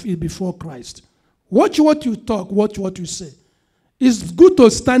of it before Christ. Watch what you talk, watch what you say. It's good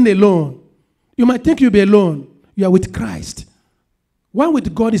to stand alone. You might think you'll be alone. You are with Christ. One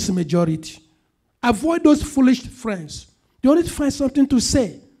with God is the majority. Avoid those foolish friends. They always find something to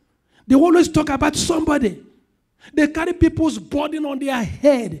say. They always talk about somebody. They carry people's burden on their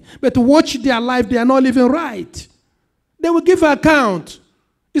head. But watch their life, they are not living right. They will give account.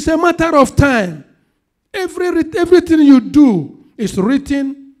 It's a matter of time. Everything you do is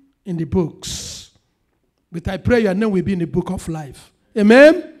written in the books. But I pray your name will be in the book of life.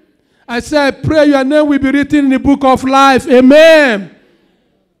 Amen? I say I pray your name will be written in the book of life. Amen?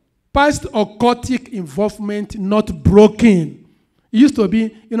 Past occultic involvement not broken. It used to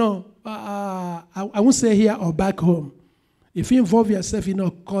be, I won't say here or back home. If you involve yourself in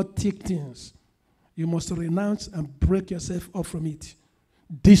occultic things, you must renounce and break yourself off from it.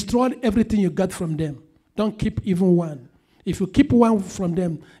 Destroy everything you got from them. Don't keep even one. If you keep one from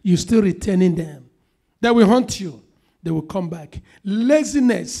them, you're still retaining them. They will haunt you. They will come back.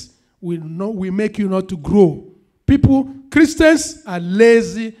 Laziness will make you not to grow. Christians are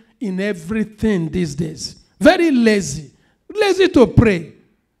lazy in everything these days. Very lazy. Lazy to pray.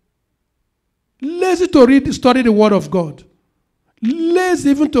 Lazy to study the word of God.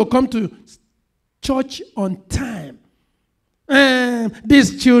 Lazy even to come to church on time.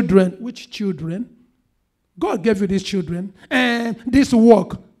 These children, which children? God gave you these children. This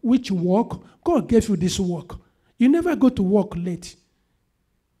work, which work? God gave you this work. You never go to work late.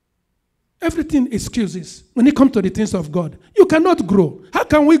 Everything excuses when it comes to the things of God. You cannot grow. How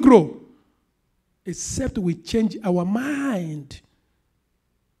can we grow? Except we change our mind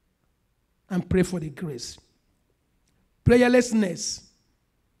and pray for the grace. Prayerlessness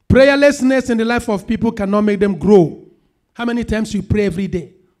in the life of people cannot make them grow. How many times you pray every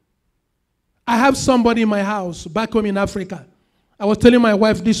day? I have somebody in my house back home in Africa. I was telling my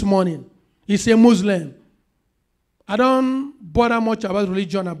wife this morning. He's a Muslim. I don't bother much about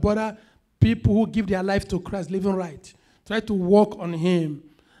religion. I bother people who give their life to Christ, living right. Try to work on him.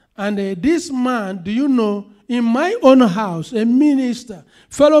 And this man, do you know, in my own house, a minister,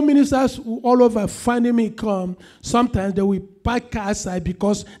 fellow ministers all over finding me come, sometimes they will park outside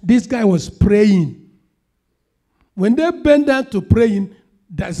because this guy was praying. When they bend down to praying,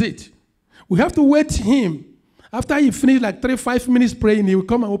 that's it. We have to wait him. After he finished like 3-5 minutes praying, he will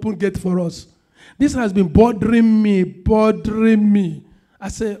come and open gate for us. This has been bothering me. I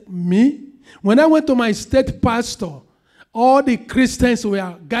said, me? When I went to my state pastor, all the Christians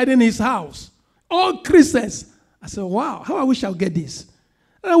were guarding his house. All Christians. I said, wow, how I wish I'll get this.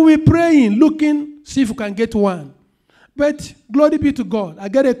 And we're praying, looking, see if we can get one. But glory be to God. I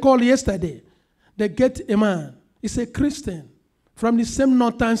got a call yesterday. They get a man. He's a Christian from the same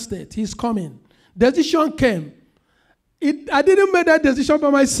northern state. He's coming. Decision came. I didn't make that decision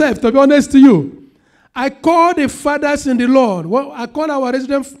by myself, to be honest to you. I called the fathers in the Lord. Well, I called our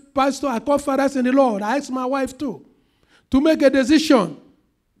resident pastor. I called fathers in the Lord. I asked my wife too to make a decision.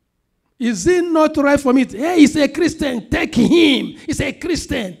 Is it not right for me? Hey, he's a Christian. Take him. He's a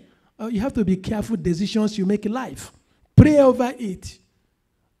Christian. You have to be careful decisions you make in life. Pray over it.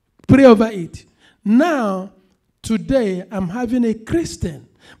 Pray over it. Now, today, I'm having a Christian.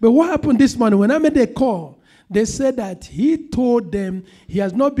 But what happened this morning? When I made a call, they said that he told them he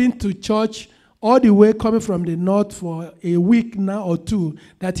has not been to church all the way coming from the north for a week now or two,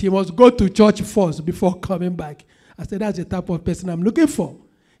 that he must go to church first before coming back. I said, that's the type of person I'm looking for.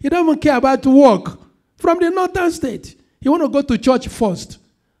 He doesn't care about work from the northern state. He want to go to church first.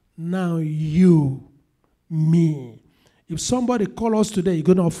 Now you, me. If somebody call us today, you're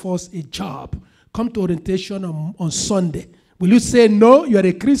going to offer us a job. Come to orientation on Sunday. Will you say no? You are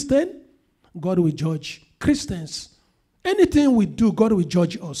a Christian? God will judge Christians. Anything we do, God will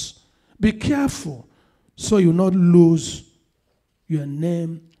judge us. Be careful so you not lose your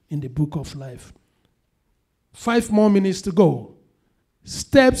name in the book of life. 5 more minutes to go.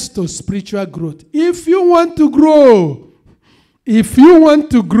 Steps to spiritual growth. If you want to grow,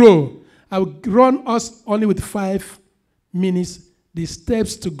 I will run us only with 5 minutes, the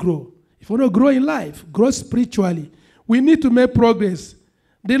steps to grow. If you want to grow in life, grow spiritually, we need to make progress.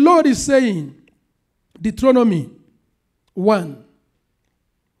 The Lord is saying, Deuteronomy 1.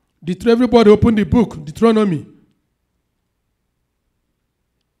 Everybody open the book, Deuteronomy.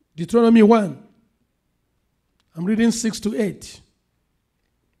 Deuteronomy 1. I'm reading 6 to 8.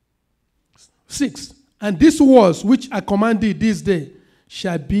 6. And these words which I command thee this day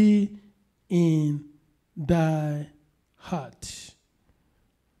shall be in thy heart.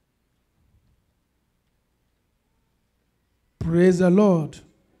 Praise the Lord.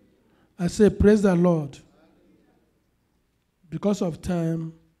 I say, praise the Lord. Because of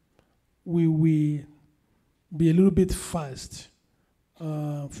time, we will be a little bit fast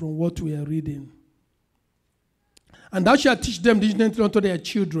from what we are reading. And thou shalt teach them diligently unto their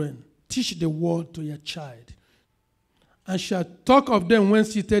children. Teach the word to your child. And shalt talk of them when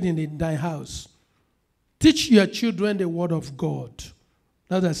seated in thy house. Teach your children the word of God.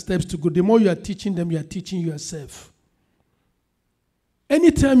 That's the steps to go. The more you are teaching them, you are teaching yourself.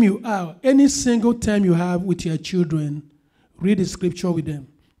 Anytime you are, any single time you have with your children, read the scripture with them.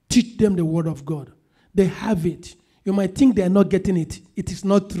 Teach them the word of God. They have it. You might think they are not getting it. It is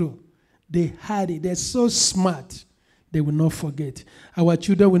not true. They had it. They're so smart. They will not forget. Our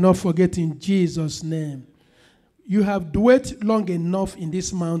children will not forget in Jesus' name. You have dwelt long enough in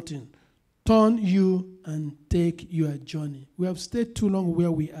this mountain. Turn you and take your journey. We have stayed too long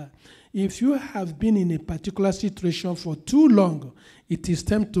where we are. If you have been in a particular situation for too long, it is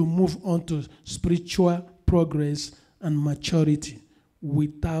time to move on to spiritual progress and maturity.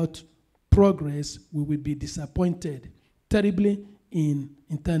 Without progress, we will be disappointed terribly in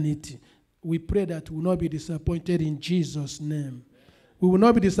eternity. We pray that we will not be disappointed in Jesus' name. We will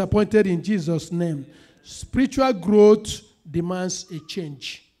not be disappointed in Jesus' name. Spiritual growth demands a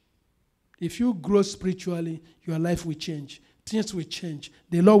change. If you grow spiritually, your life will change. Things will change.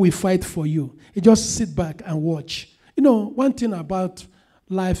 The Lord will fight for you. You just sit back and watch. You know, one thing about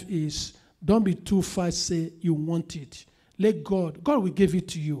life is don't be too fast, say you want it. Let God will give it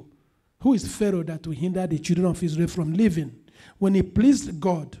to you. Who is Pharaoh that will hinder the children of Israel from living? When it pleased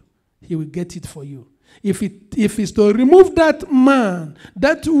God, he will get it for you. If it's to remove that man,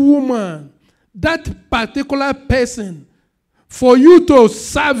 that woman, that particular person, for you to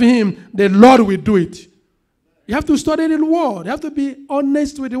serve him, the Lord will do it. You have to study the word. You have to be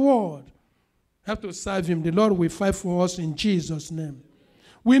honest with the word. You have to serve him. The Lord will fight for us in Jesus' name.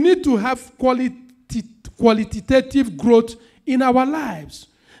 We need to have qualitative growth in our lives.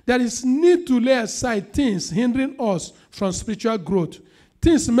 There is need to lay aside things hindering us from spiritual growth.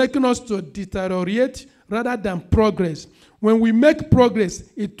 Things making us to deteriorate rather than progress. When we make progress,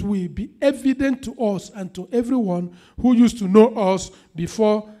 it will be evident to us and to everyone who used to know us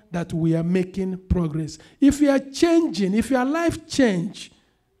before that we are making progress. If we are changing, if your life change,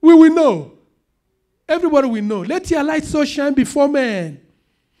 we will know. Everybody will know. Let your light so shine before men.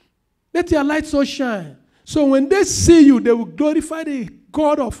 Let your light so shine. So when they see you, they will glorify the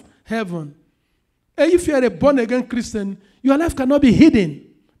God of heaven. And if you are a born-again Christian, your life cannot be hidden.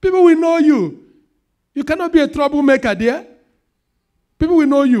 People will know you. You cannot be a troublemaker there. People will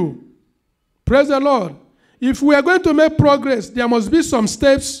know you. Praise the Lord. If we are going to make progress, there must be some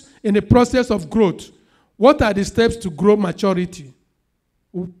steps in the process of growth. What are the steps to grow maturity?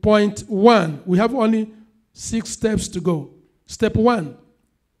 Point 1, we have only 6 steps to go. Step 1,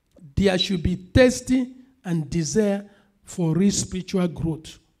 there should be thirsty and desire for real spiritual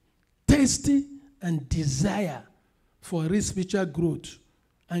growth. Thirsty and desire for real spiritual growth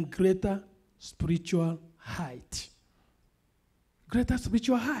and greater spiritual height. Greater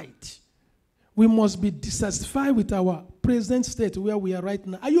spiritual height. We must be dissatisfied with our present state where we are right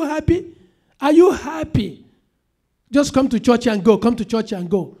now. Are you happy? Are you happy? Just come to church and go. Come to church and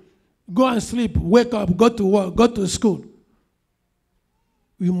go. Go and sleep. Wake up. Go to work. Go to school.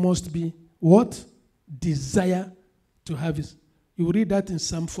 We must be what? Desire to have it. You read that in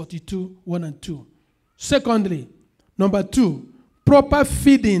Psalm 42, 1 and 2. Secondly, number 2, proper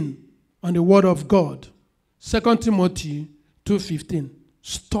feeding on the word of God. 2 Timothy 2:15.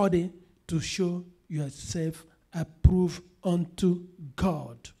 Study to show yourself approved unto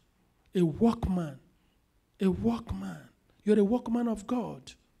God. A workman. A workman. You're a workman of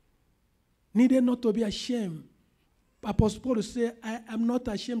God. Needed not to be ashamed. Apostle Paul said, I am not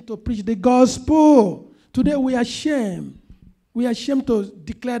ashamed to preach the gospel. Today we are ashamed. We are ashamed to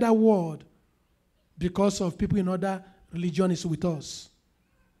declare that word because of people in other religions with us.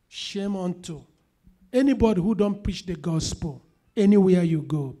 Shame unto anybody who don't preach the gospel anywhere you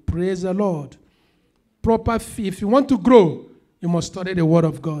go. Praise the Lord. Proper if you want to grow, you must study the word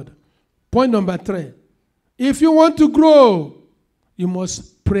of God. Point number 3. If you want to grow, you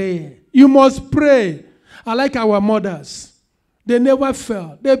must pray. You must pray. I like our mothers. They never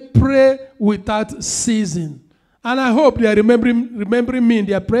fail. They pray without ceasing. And I hope they are remembering me in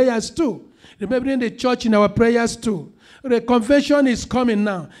their prayers too. Remembering the church in our prayers too. The convention is coming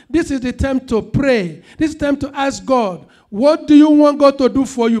now. This is the time to pray. This is the time to ask God, what do you want God to do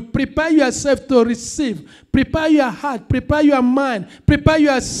for you? Prepare yourself to receive. Prepare your heart. Prepare your mind. Prepare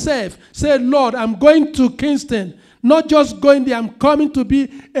yourself. Say, Lord, I'm going to Kingston. Not just going there. I'm coming to be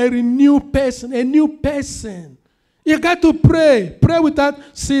a renewed person. A new person. You got to pray. Pray without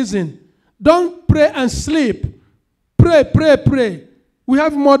ceasing. Don't pray and sleep. Pray, pray, pray. We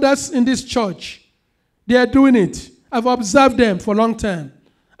have mothers in this church. They are doing it. I've observed them for a long time.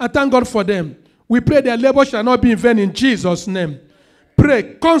 I thank God for them. We pray their labor shall not be in vain in Jesus' name.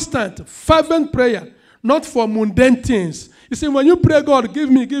 Pray, constant, fervent prayer, not for mundane things. You see, when you pray, God, give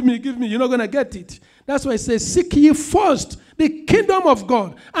me, give me, give me, you're not going to get it. That's why it says, seek ye first the kingdom of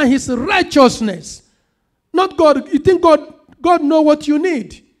God and his righteousness. Not God. You think God knows what you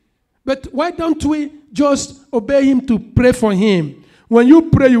need. But why don't we just obey him to pray for him? When you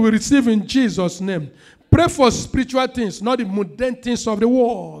pray, you will receive in Jesus' name. Pray for spiritual things, not the mundane things of the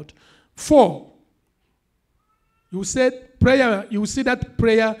world. 4. You said prayer, you will see that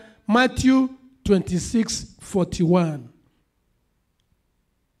prayer, Matthew 26:41.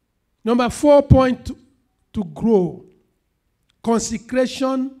 Number 4 point to grow.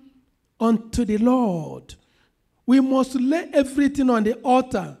 Consecration unto the Lord. We must lay everything on the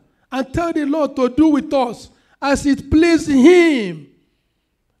altar and tell the Lord to do with us as it pleased him.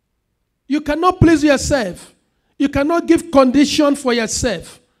 You cannot please yourself. You cannot give condition for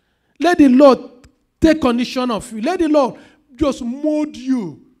yourself. Let the Lord take condition of you. Let the Lord just mold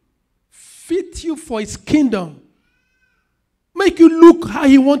you, fit you for his kingdom. Make you look how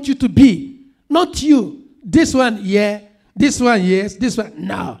he wants you to be. Not you. This one, yeah. This one, yes. This one,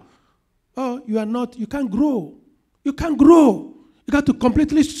 no. Oh, you are not. You can't grow. You can't grow. You got to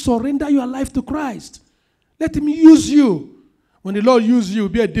completely surrender your life to Christ. Let him use you. When the Lord uses you,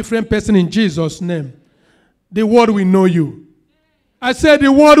 be a different person in Jesus' name. The world will know you. I said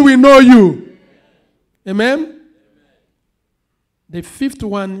the world will know you. Amen? The 5th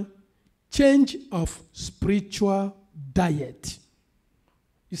one, change of spiritual diet.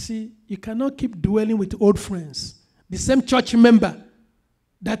 You see, you cannot keep dwelling with old friends. The same church member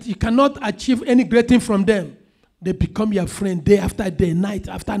that you cannot achieve any great thing from them. They become your friend day after day, night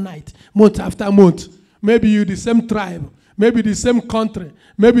after night, month after month. Maybe you the same tribe. Maybe the same country.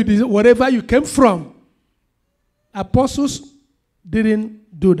 Maybe wherever you came from. Apostles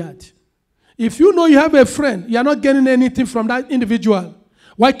didn't do that. If you know you have a friend, you are not getting anything from that individual.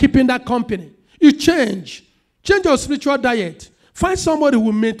 Why keeping that company? You change. Change your spiritual diet. Find somebody who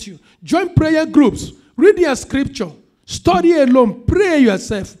will meet you. Join prayer groups. Read your scripture. Study alone. Pray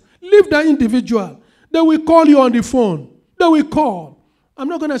yourself. Leave that individual. They will call you on the phone. They will call. I'm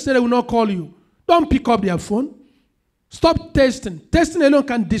not going to say they will not call you. Don't pick up their phone. Stop testing. Testing alone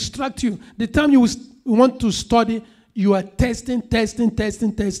can distract you. The time you want to study, you are testing. Devil,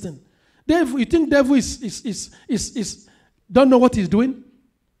 you think devil is don't know what he's doing?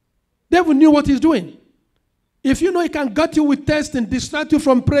 Devil knew what he's doing. If you know he can gut you with testing, distract you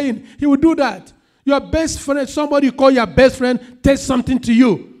from praying, he will do that. Your best friend, somebody you call your best friend, test something to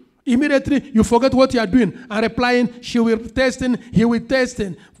you. Immediately, you forget what you are doing and replying, she will testing, he will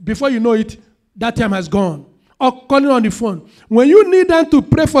testing. Before you know it, that time has gone. Or calling on the phone. When you need them to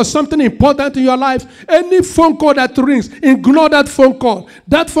pray for something important in your life, any phone call that rings, ignore that phone call.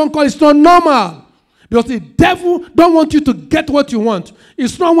 That phone call is not normal. Because the devil don't want you to get what you want.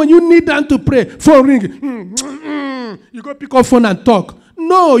 It's not when you need them to pray, phone ring. You go pick up phone and talk.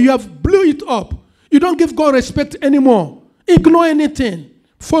 No, you have blew it up. You don't give God respect anymore. Ignore anything.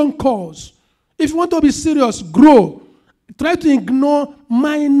 Phone calls. If you want to be serious, grow. Try to ignore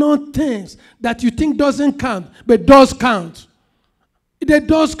minor things that you think doesn't count, but does count. They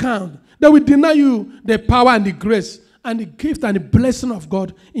does count. They will deny you the power and the grace and the gift and the blessing of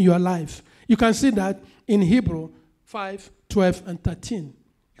God in your life. You can see that in Hebrew 5, 12, and 13.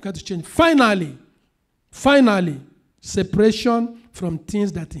 You got to change. Finally, separation from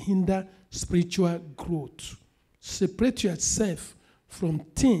things that hinder spiritual growth. Separate yourself from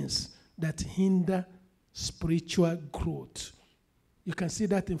things that hinder spiritual growth. You can see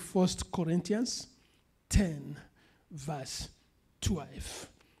that in 1 Corinthians 10, verse 12.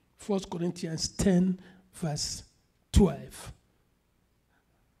 1 Corinthians 10, verse 12.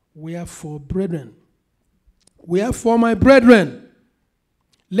 Wherefore, my brethren,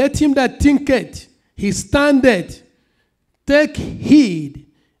 let him that thinketh he standeth take heed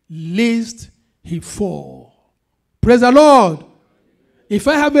lest he fall. Praise the Lord. If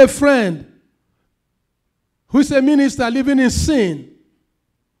I have a friend who's a minister living in sin,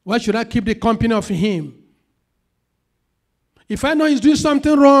 why should I keep the company of him? If I know he's doing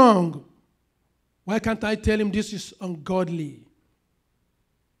something wrong, why can't I tell him this is ungodly?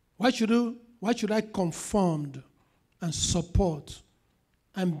 Why should I conform and support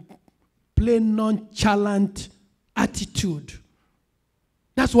and play nonchalant attitude?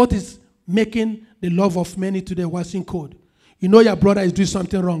 That's what is making the love of many today waxing cold. You know your brother is doing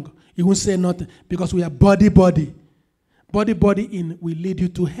something wrong. He won't say nothing because we are body. Body in will lead you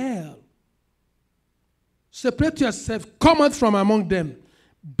to hell. Separate yourself. Come out from among them.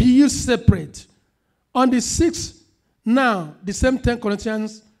 Be you separate. On the 6th, now, the same 10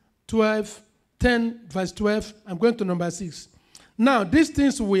 Corinthians 12, 10 verse 12. I'm going to number 6. Now, these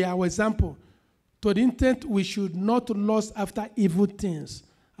things were our example. To the intent we should not lust after evil things,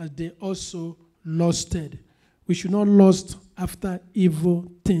 as they also lusted. We should not lust after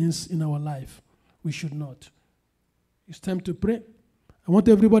evil things in our life. We should not. It's time to pray. I want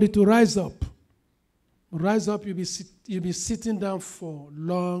everybody to rise up. Rise up, you'll be sitting down for a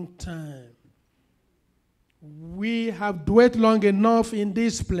long time. We have dwelt long enough in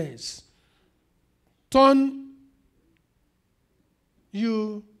this place. Turn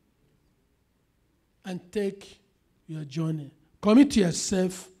you and take your journey. Commit to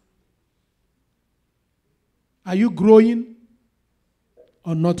yourself. Are you growing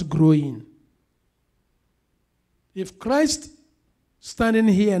or not growing? If Christ standing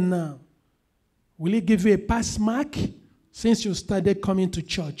here now, will he give you a pass mark since you started coming to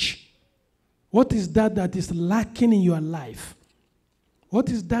church? What is that is lacking in your life? What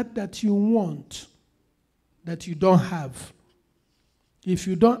is that you want that you don't have? If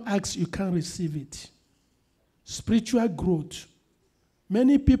you don't ask, you can't receive it. Spiritual growth.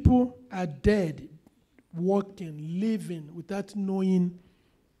 Many people are dead, walking, living without knowing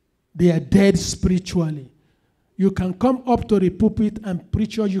they are dead spiritually. You can come up to the pulpit and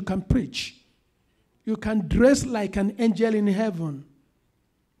preach, or you can preach. You can dress like an angel in heaven,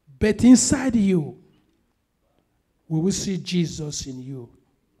 but inside you, we will see Jesus in you.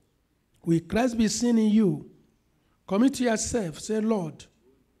 Will Christ be seen in you? Commit to yourself. Say, Lord,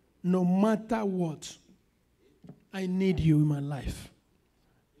 no matter what, I need you in my life.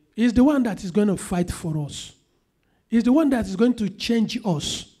 He's the one that is going to fight for us. He's the one that is going to change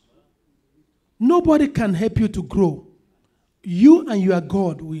us. Nobody can help you to grow. You and your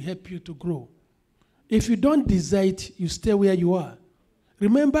God will help you to grow. If you don't desire it, you stay where you are.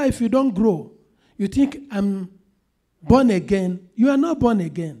 Remember, if you don't grow, you think, I'm born again. You are not born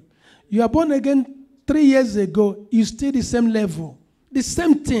again. You are born again 3 years ago. You still the same level. The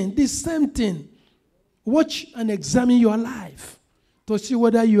same thing. Watch and examine your life to see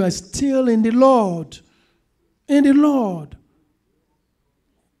whether you are still in the Lord. In the Lord.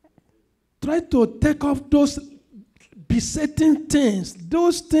 Try to take off those besetting things,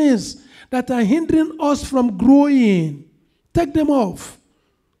 those things that are hindering us from growing, take them off.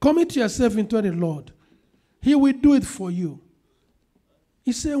 Commit yourself into the Lord. He will do it for you.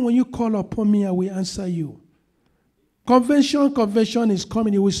 He said, when you call upon me, I will answer you. Convention is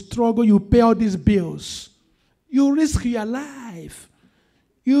coming. You will struggle. You pay all these bills. You risk your life.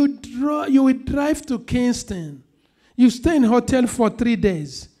 You will drive to Kingston. You stay in a hotel for 3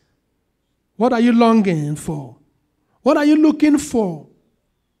 days. What are you longing for? What are you looking for?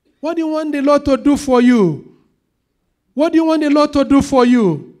 What do you want the Lord to do for you? What do you want the Lord to do for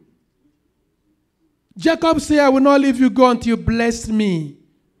you? Jacob said, I will not leave you go until you bless me.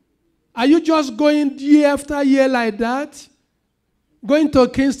 Are you just going year after year like that? Going to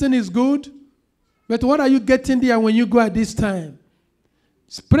Kingston is good, but what are you getting there when you go at this time?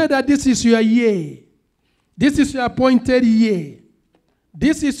 Pray that this is your year. This is your appointed year.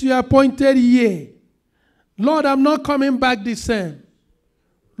 This is your appointed year. Lord, I'm not coming back the same.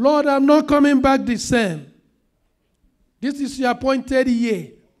 Lord, I'm not coming back the same. This is your appointed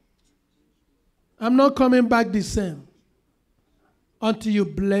year. I'm not coming back the same. Until you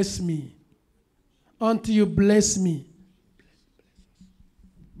bless me. Until you bless me.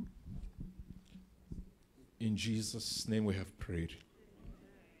 In Jesus' name we have prayed.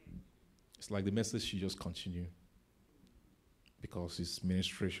 It's like the message should just continue, because it's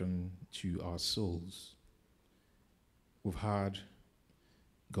ministration to our souls. We've heard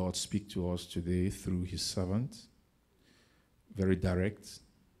God speak to us today through his servant, very direct,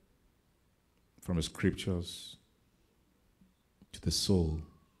 from the scriptures to the soul.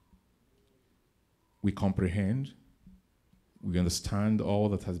 We comprehend, we understand all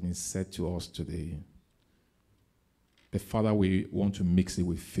that has been said to us today. But Father, we want to mix it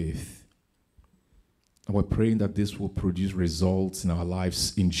with faith. And we're praying that this will produce results in our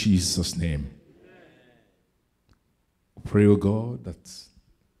lives in Jesus' name. We pray, oh God, that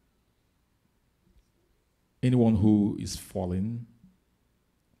anyone who is falling,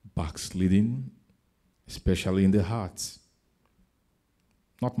 backsliding, especially in the heart,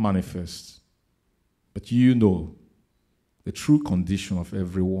 not manifest, but you know the true condition of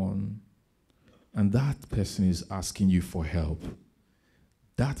everyone, and that person is asking you for help.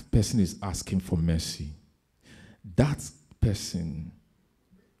 That person is asking for mercy. That person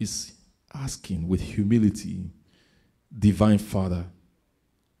is asking with humility, Divine Father,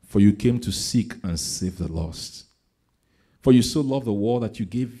 for you came to seek and save the lost. For you so loved the world that you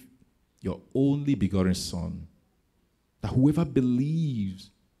gave your only begotten Son, that whoever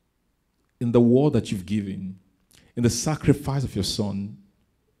believes in the word that you've given, in the sacrifice of your Son,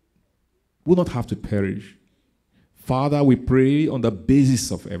 will not have to perish. Father, we pray on the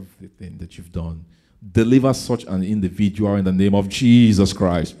basis of everything that you've done, deliver such an individual in the name of Jesus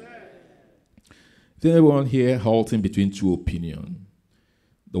Christ. Is there anyone here halting between two opinions?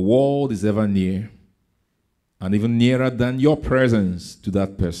 The world is ever near, and even nearer than your presence to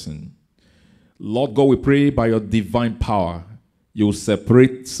that person. Lord God, we pray by your divine power, you will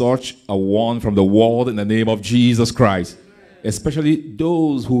separate such a one from the world in the name of Jesus Christ. Especially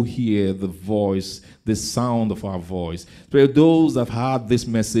those who hear the voice, the sound of our voice. For those that have heard this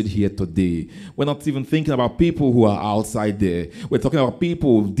message here today, we're not even thinking about people who are outside there. We're talking about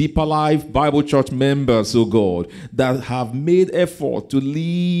people, Deeper Life Bible Church members, oh God, that have made effort to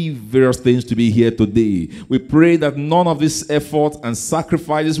leave various things to be here today. We pray that none of this effort and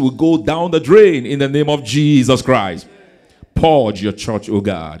sacrifices will go down the drain in the name of Jesus Christ. Purge your church, oh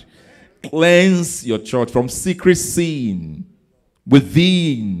God. Cleanse your church from secret sin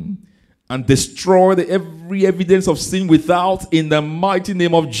within, and destroy every evidence of sin without, in the mighty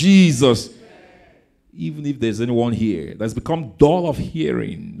name of Jesus. Even if there's anyone here that's become dull of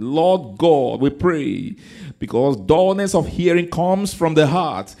hearing, Lord God, we pray, because dullness of hearing comes from the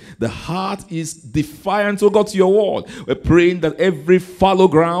heart. The heart is defiant, oh God, to your word. We're praying that every fallow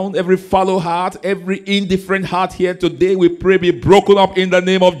ground, every fallow heart, every indifferent heart here today, we pray be broken up in the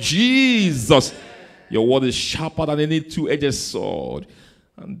name of Jesus. Your word is sharper than any two-edged sword.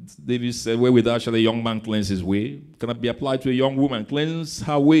 And David said, wherewith shall a young man cleanse his way? Can it be applied to a young woman? Cleanse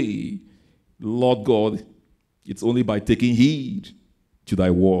her way. Lord God, it's only by taking heed to thy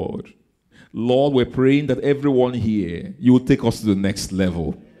word. Lord, we're praying that everyone here, you will take us to the next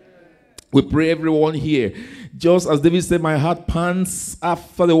level. We pray everyone here, just as David said, my heart pants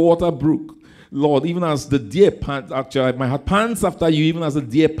after the water brook. Lord, even as the deer pants, actually, my heart pants after you, even as the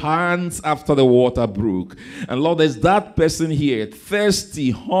deer pants after the water brook. And Lord, there's that person here,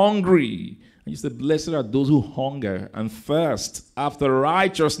 thirsty, hungry. And you said, blessed are those who hunger and thirst after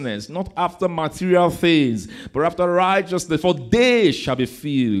righteousness, not after material things, but after righteousness, for they shall be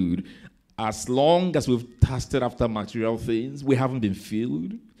filled. As long as we've thirsted after material things, we haven't been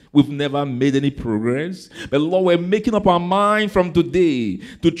filled. We've never made any progress. But Lord, we're making up our mind from today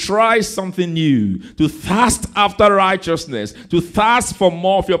to try something new, to thirst after righteousness, to thirst for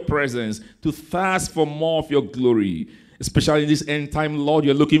more of your presence, to thirst for more of your glory. Especially in this end time, Lord,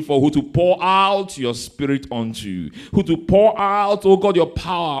 you're looking for who to pour out your spirit onto, who to pour out, oh God, your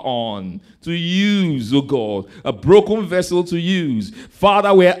power on, to use, oh God, a broken vessel to use.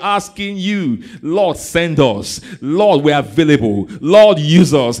 Father, we're asking you, Lord, send us. Lord, we're available. Lord,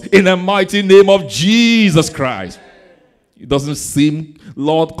 use us in the mighty name of Jesus Christ. It doesn't seem,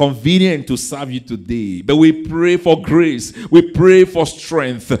 Lord, convenient to serve you today. But we pray for grace. We pray for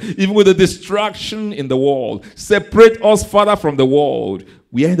strength. Even with the distraction in the world. Separate us, Father, from the world.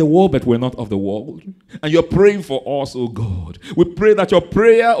 We are in the world, but we're not of the world. And you're praying for us, oh God. We pray that your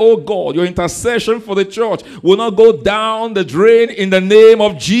prayer, oh God, your intercession for the church will not go down the drain in the name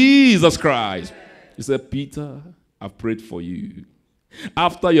of Jesus Christ. You said, Peter, I've prayed for you.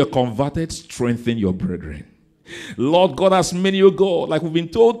 After you're converted, strengthen your brethren. Lord God, as many, oh God, like we've been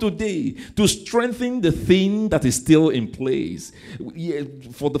told today, to strengthen the thing that is still in place.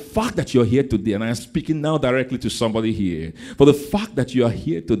 For the fact that you're here today, and I'm speaking now directly to somebody here, for the fact that you are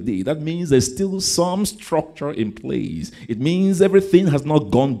here today, that means there's still some structure in place. It means everything has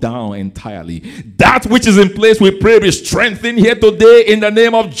not gone down entirely. That which is in place, we pray, be strengthened here today in the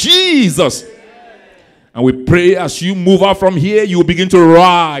name of Jesus. And we pray as you move out from here, you will begin to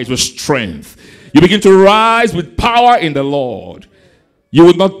rise with strength. You begin to rise with power in the Lord. You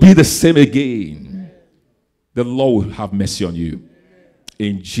will not be the same again. The Lord will have mercy on you.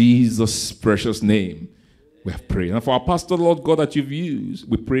 In Jesus' precious name, we have prayed. And for our pastor, Lord God, that you've used,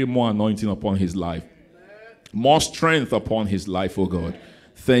 we pray more anointing upon his life. More strength upon his life, oh God.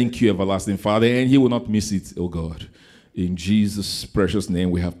 Thank you, everlasting Father. And he will not miss it, oh God. In Jesus' precious name,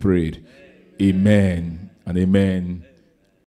 we have prayed. Amen and amen.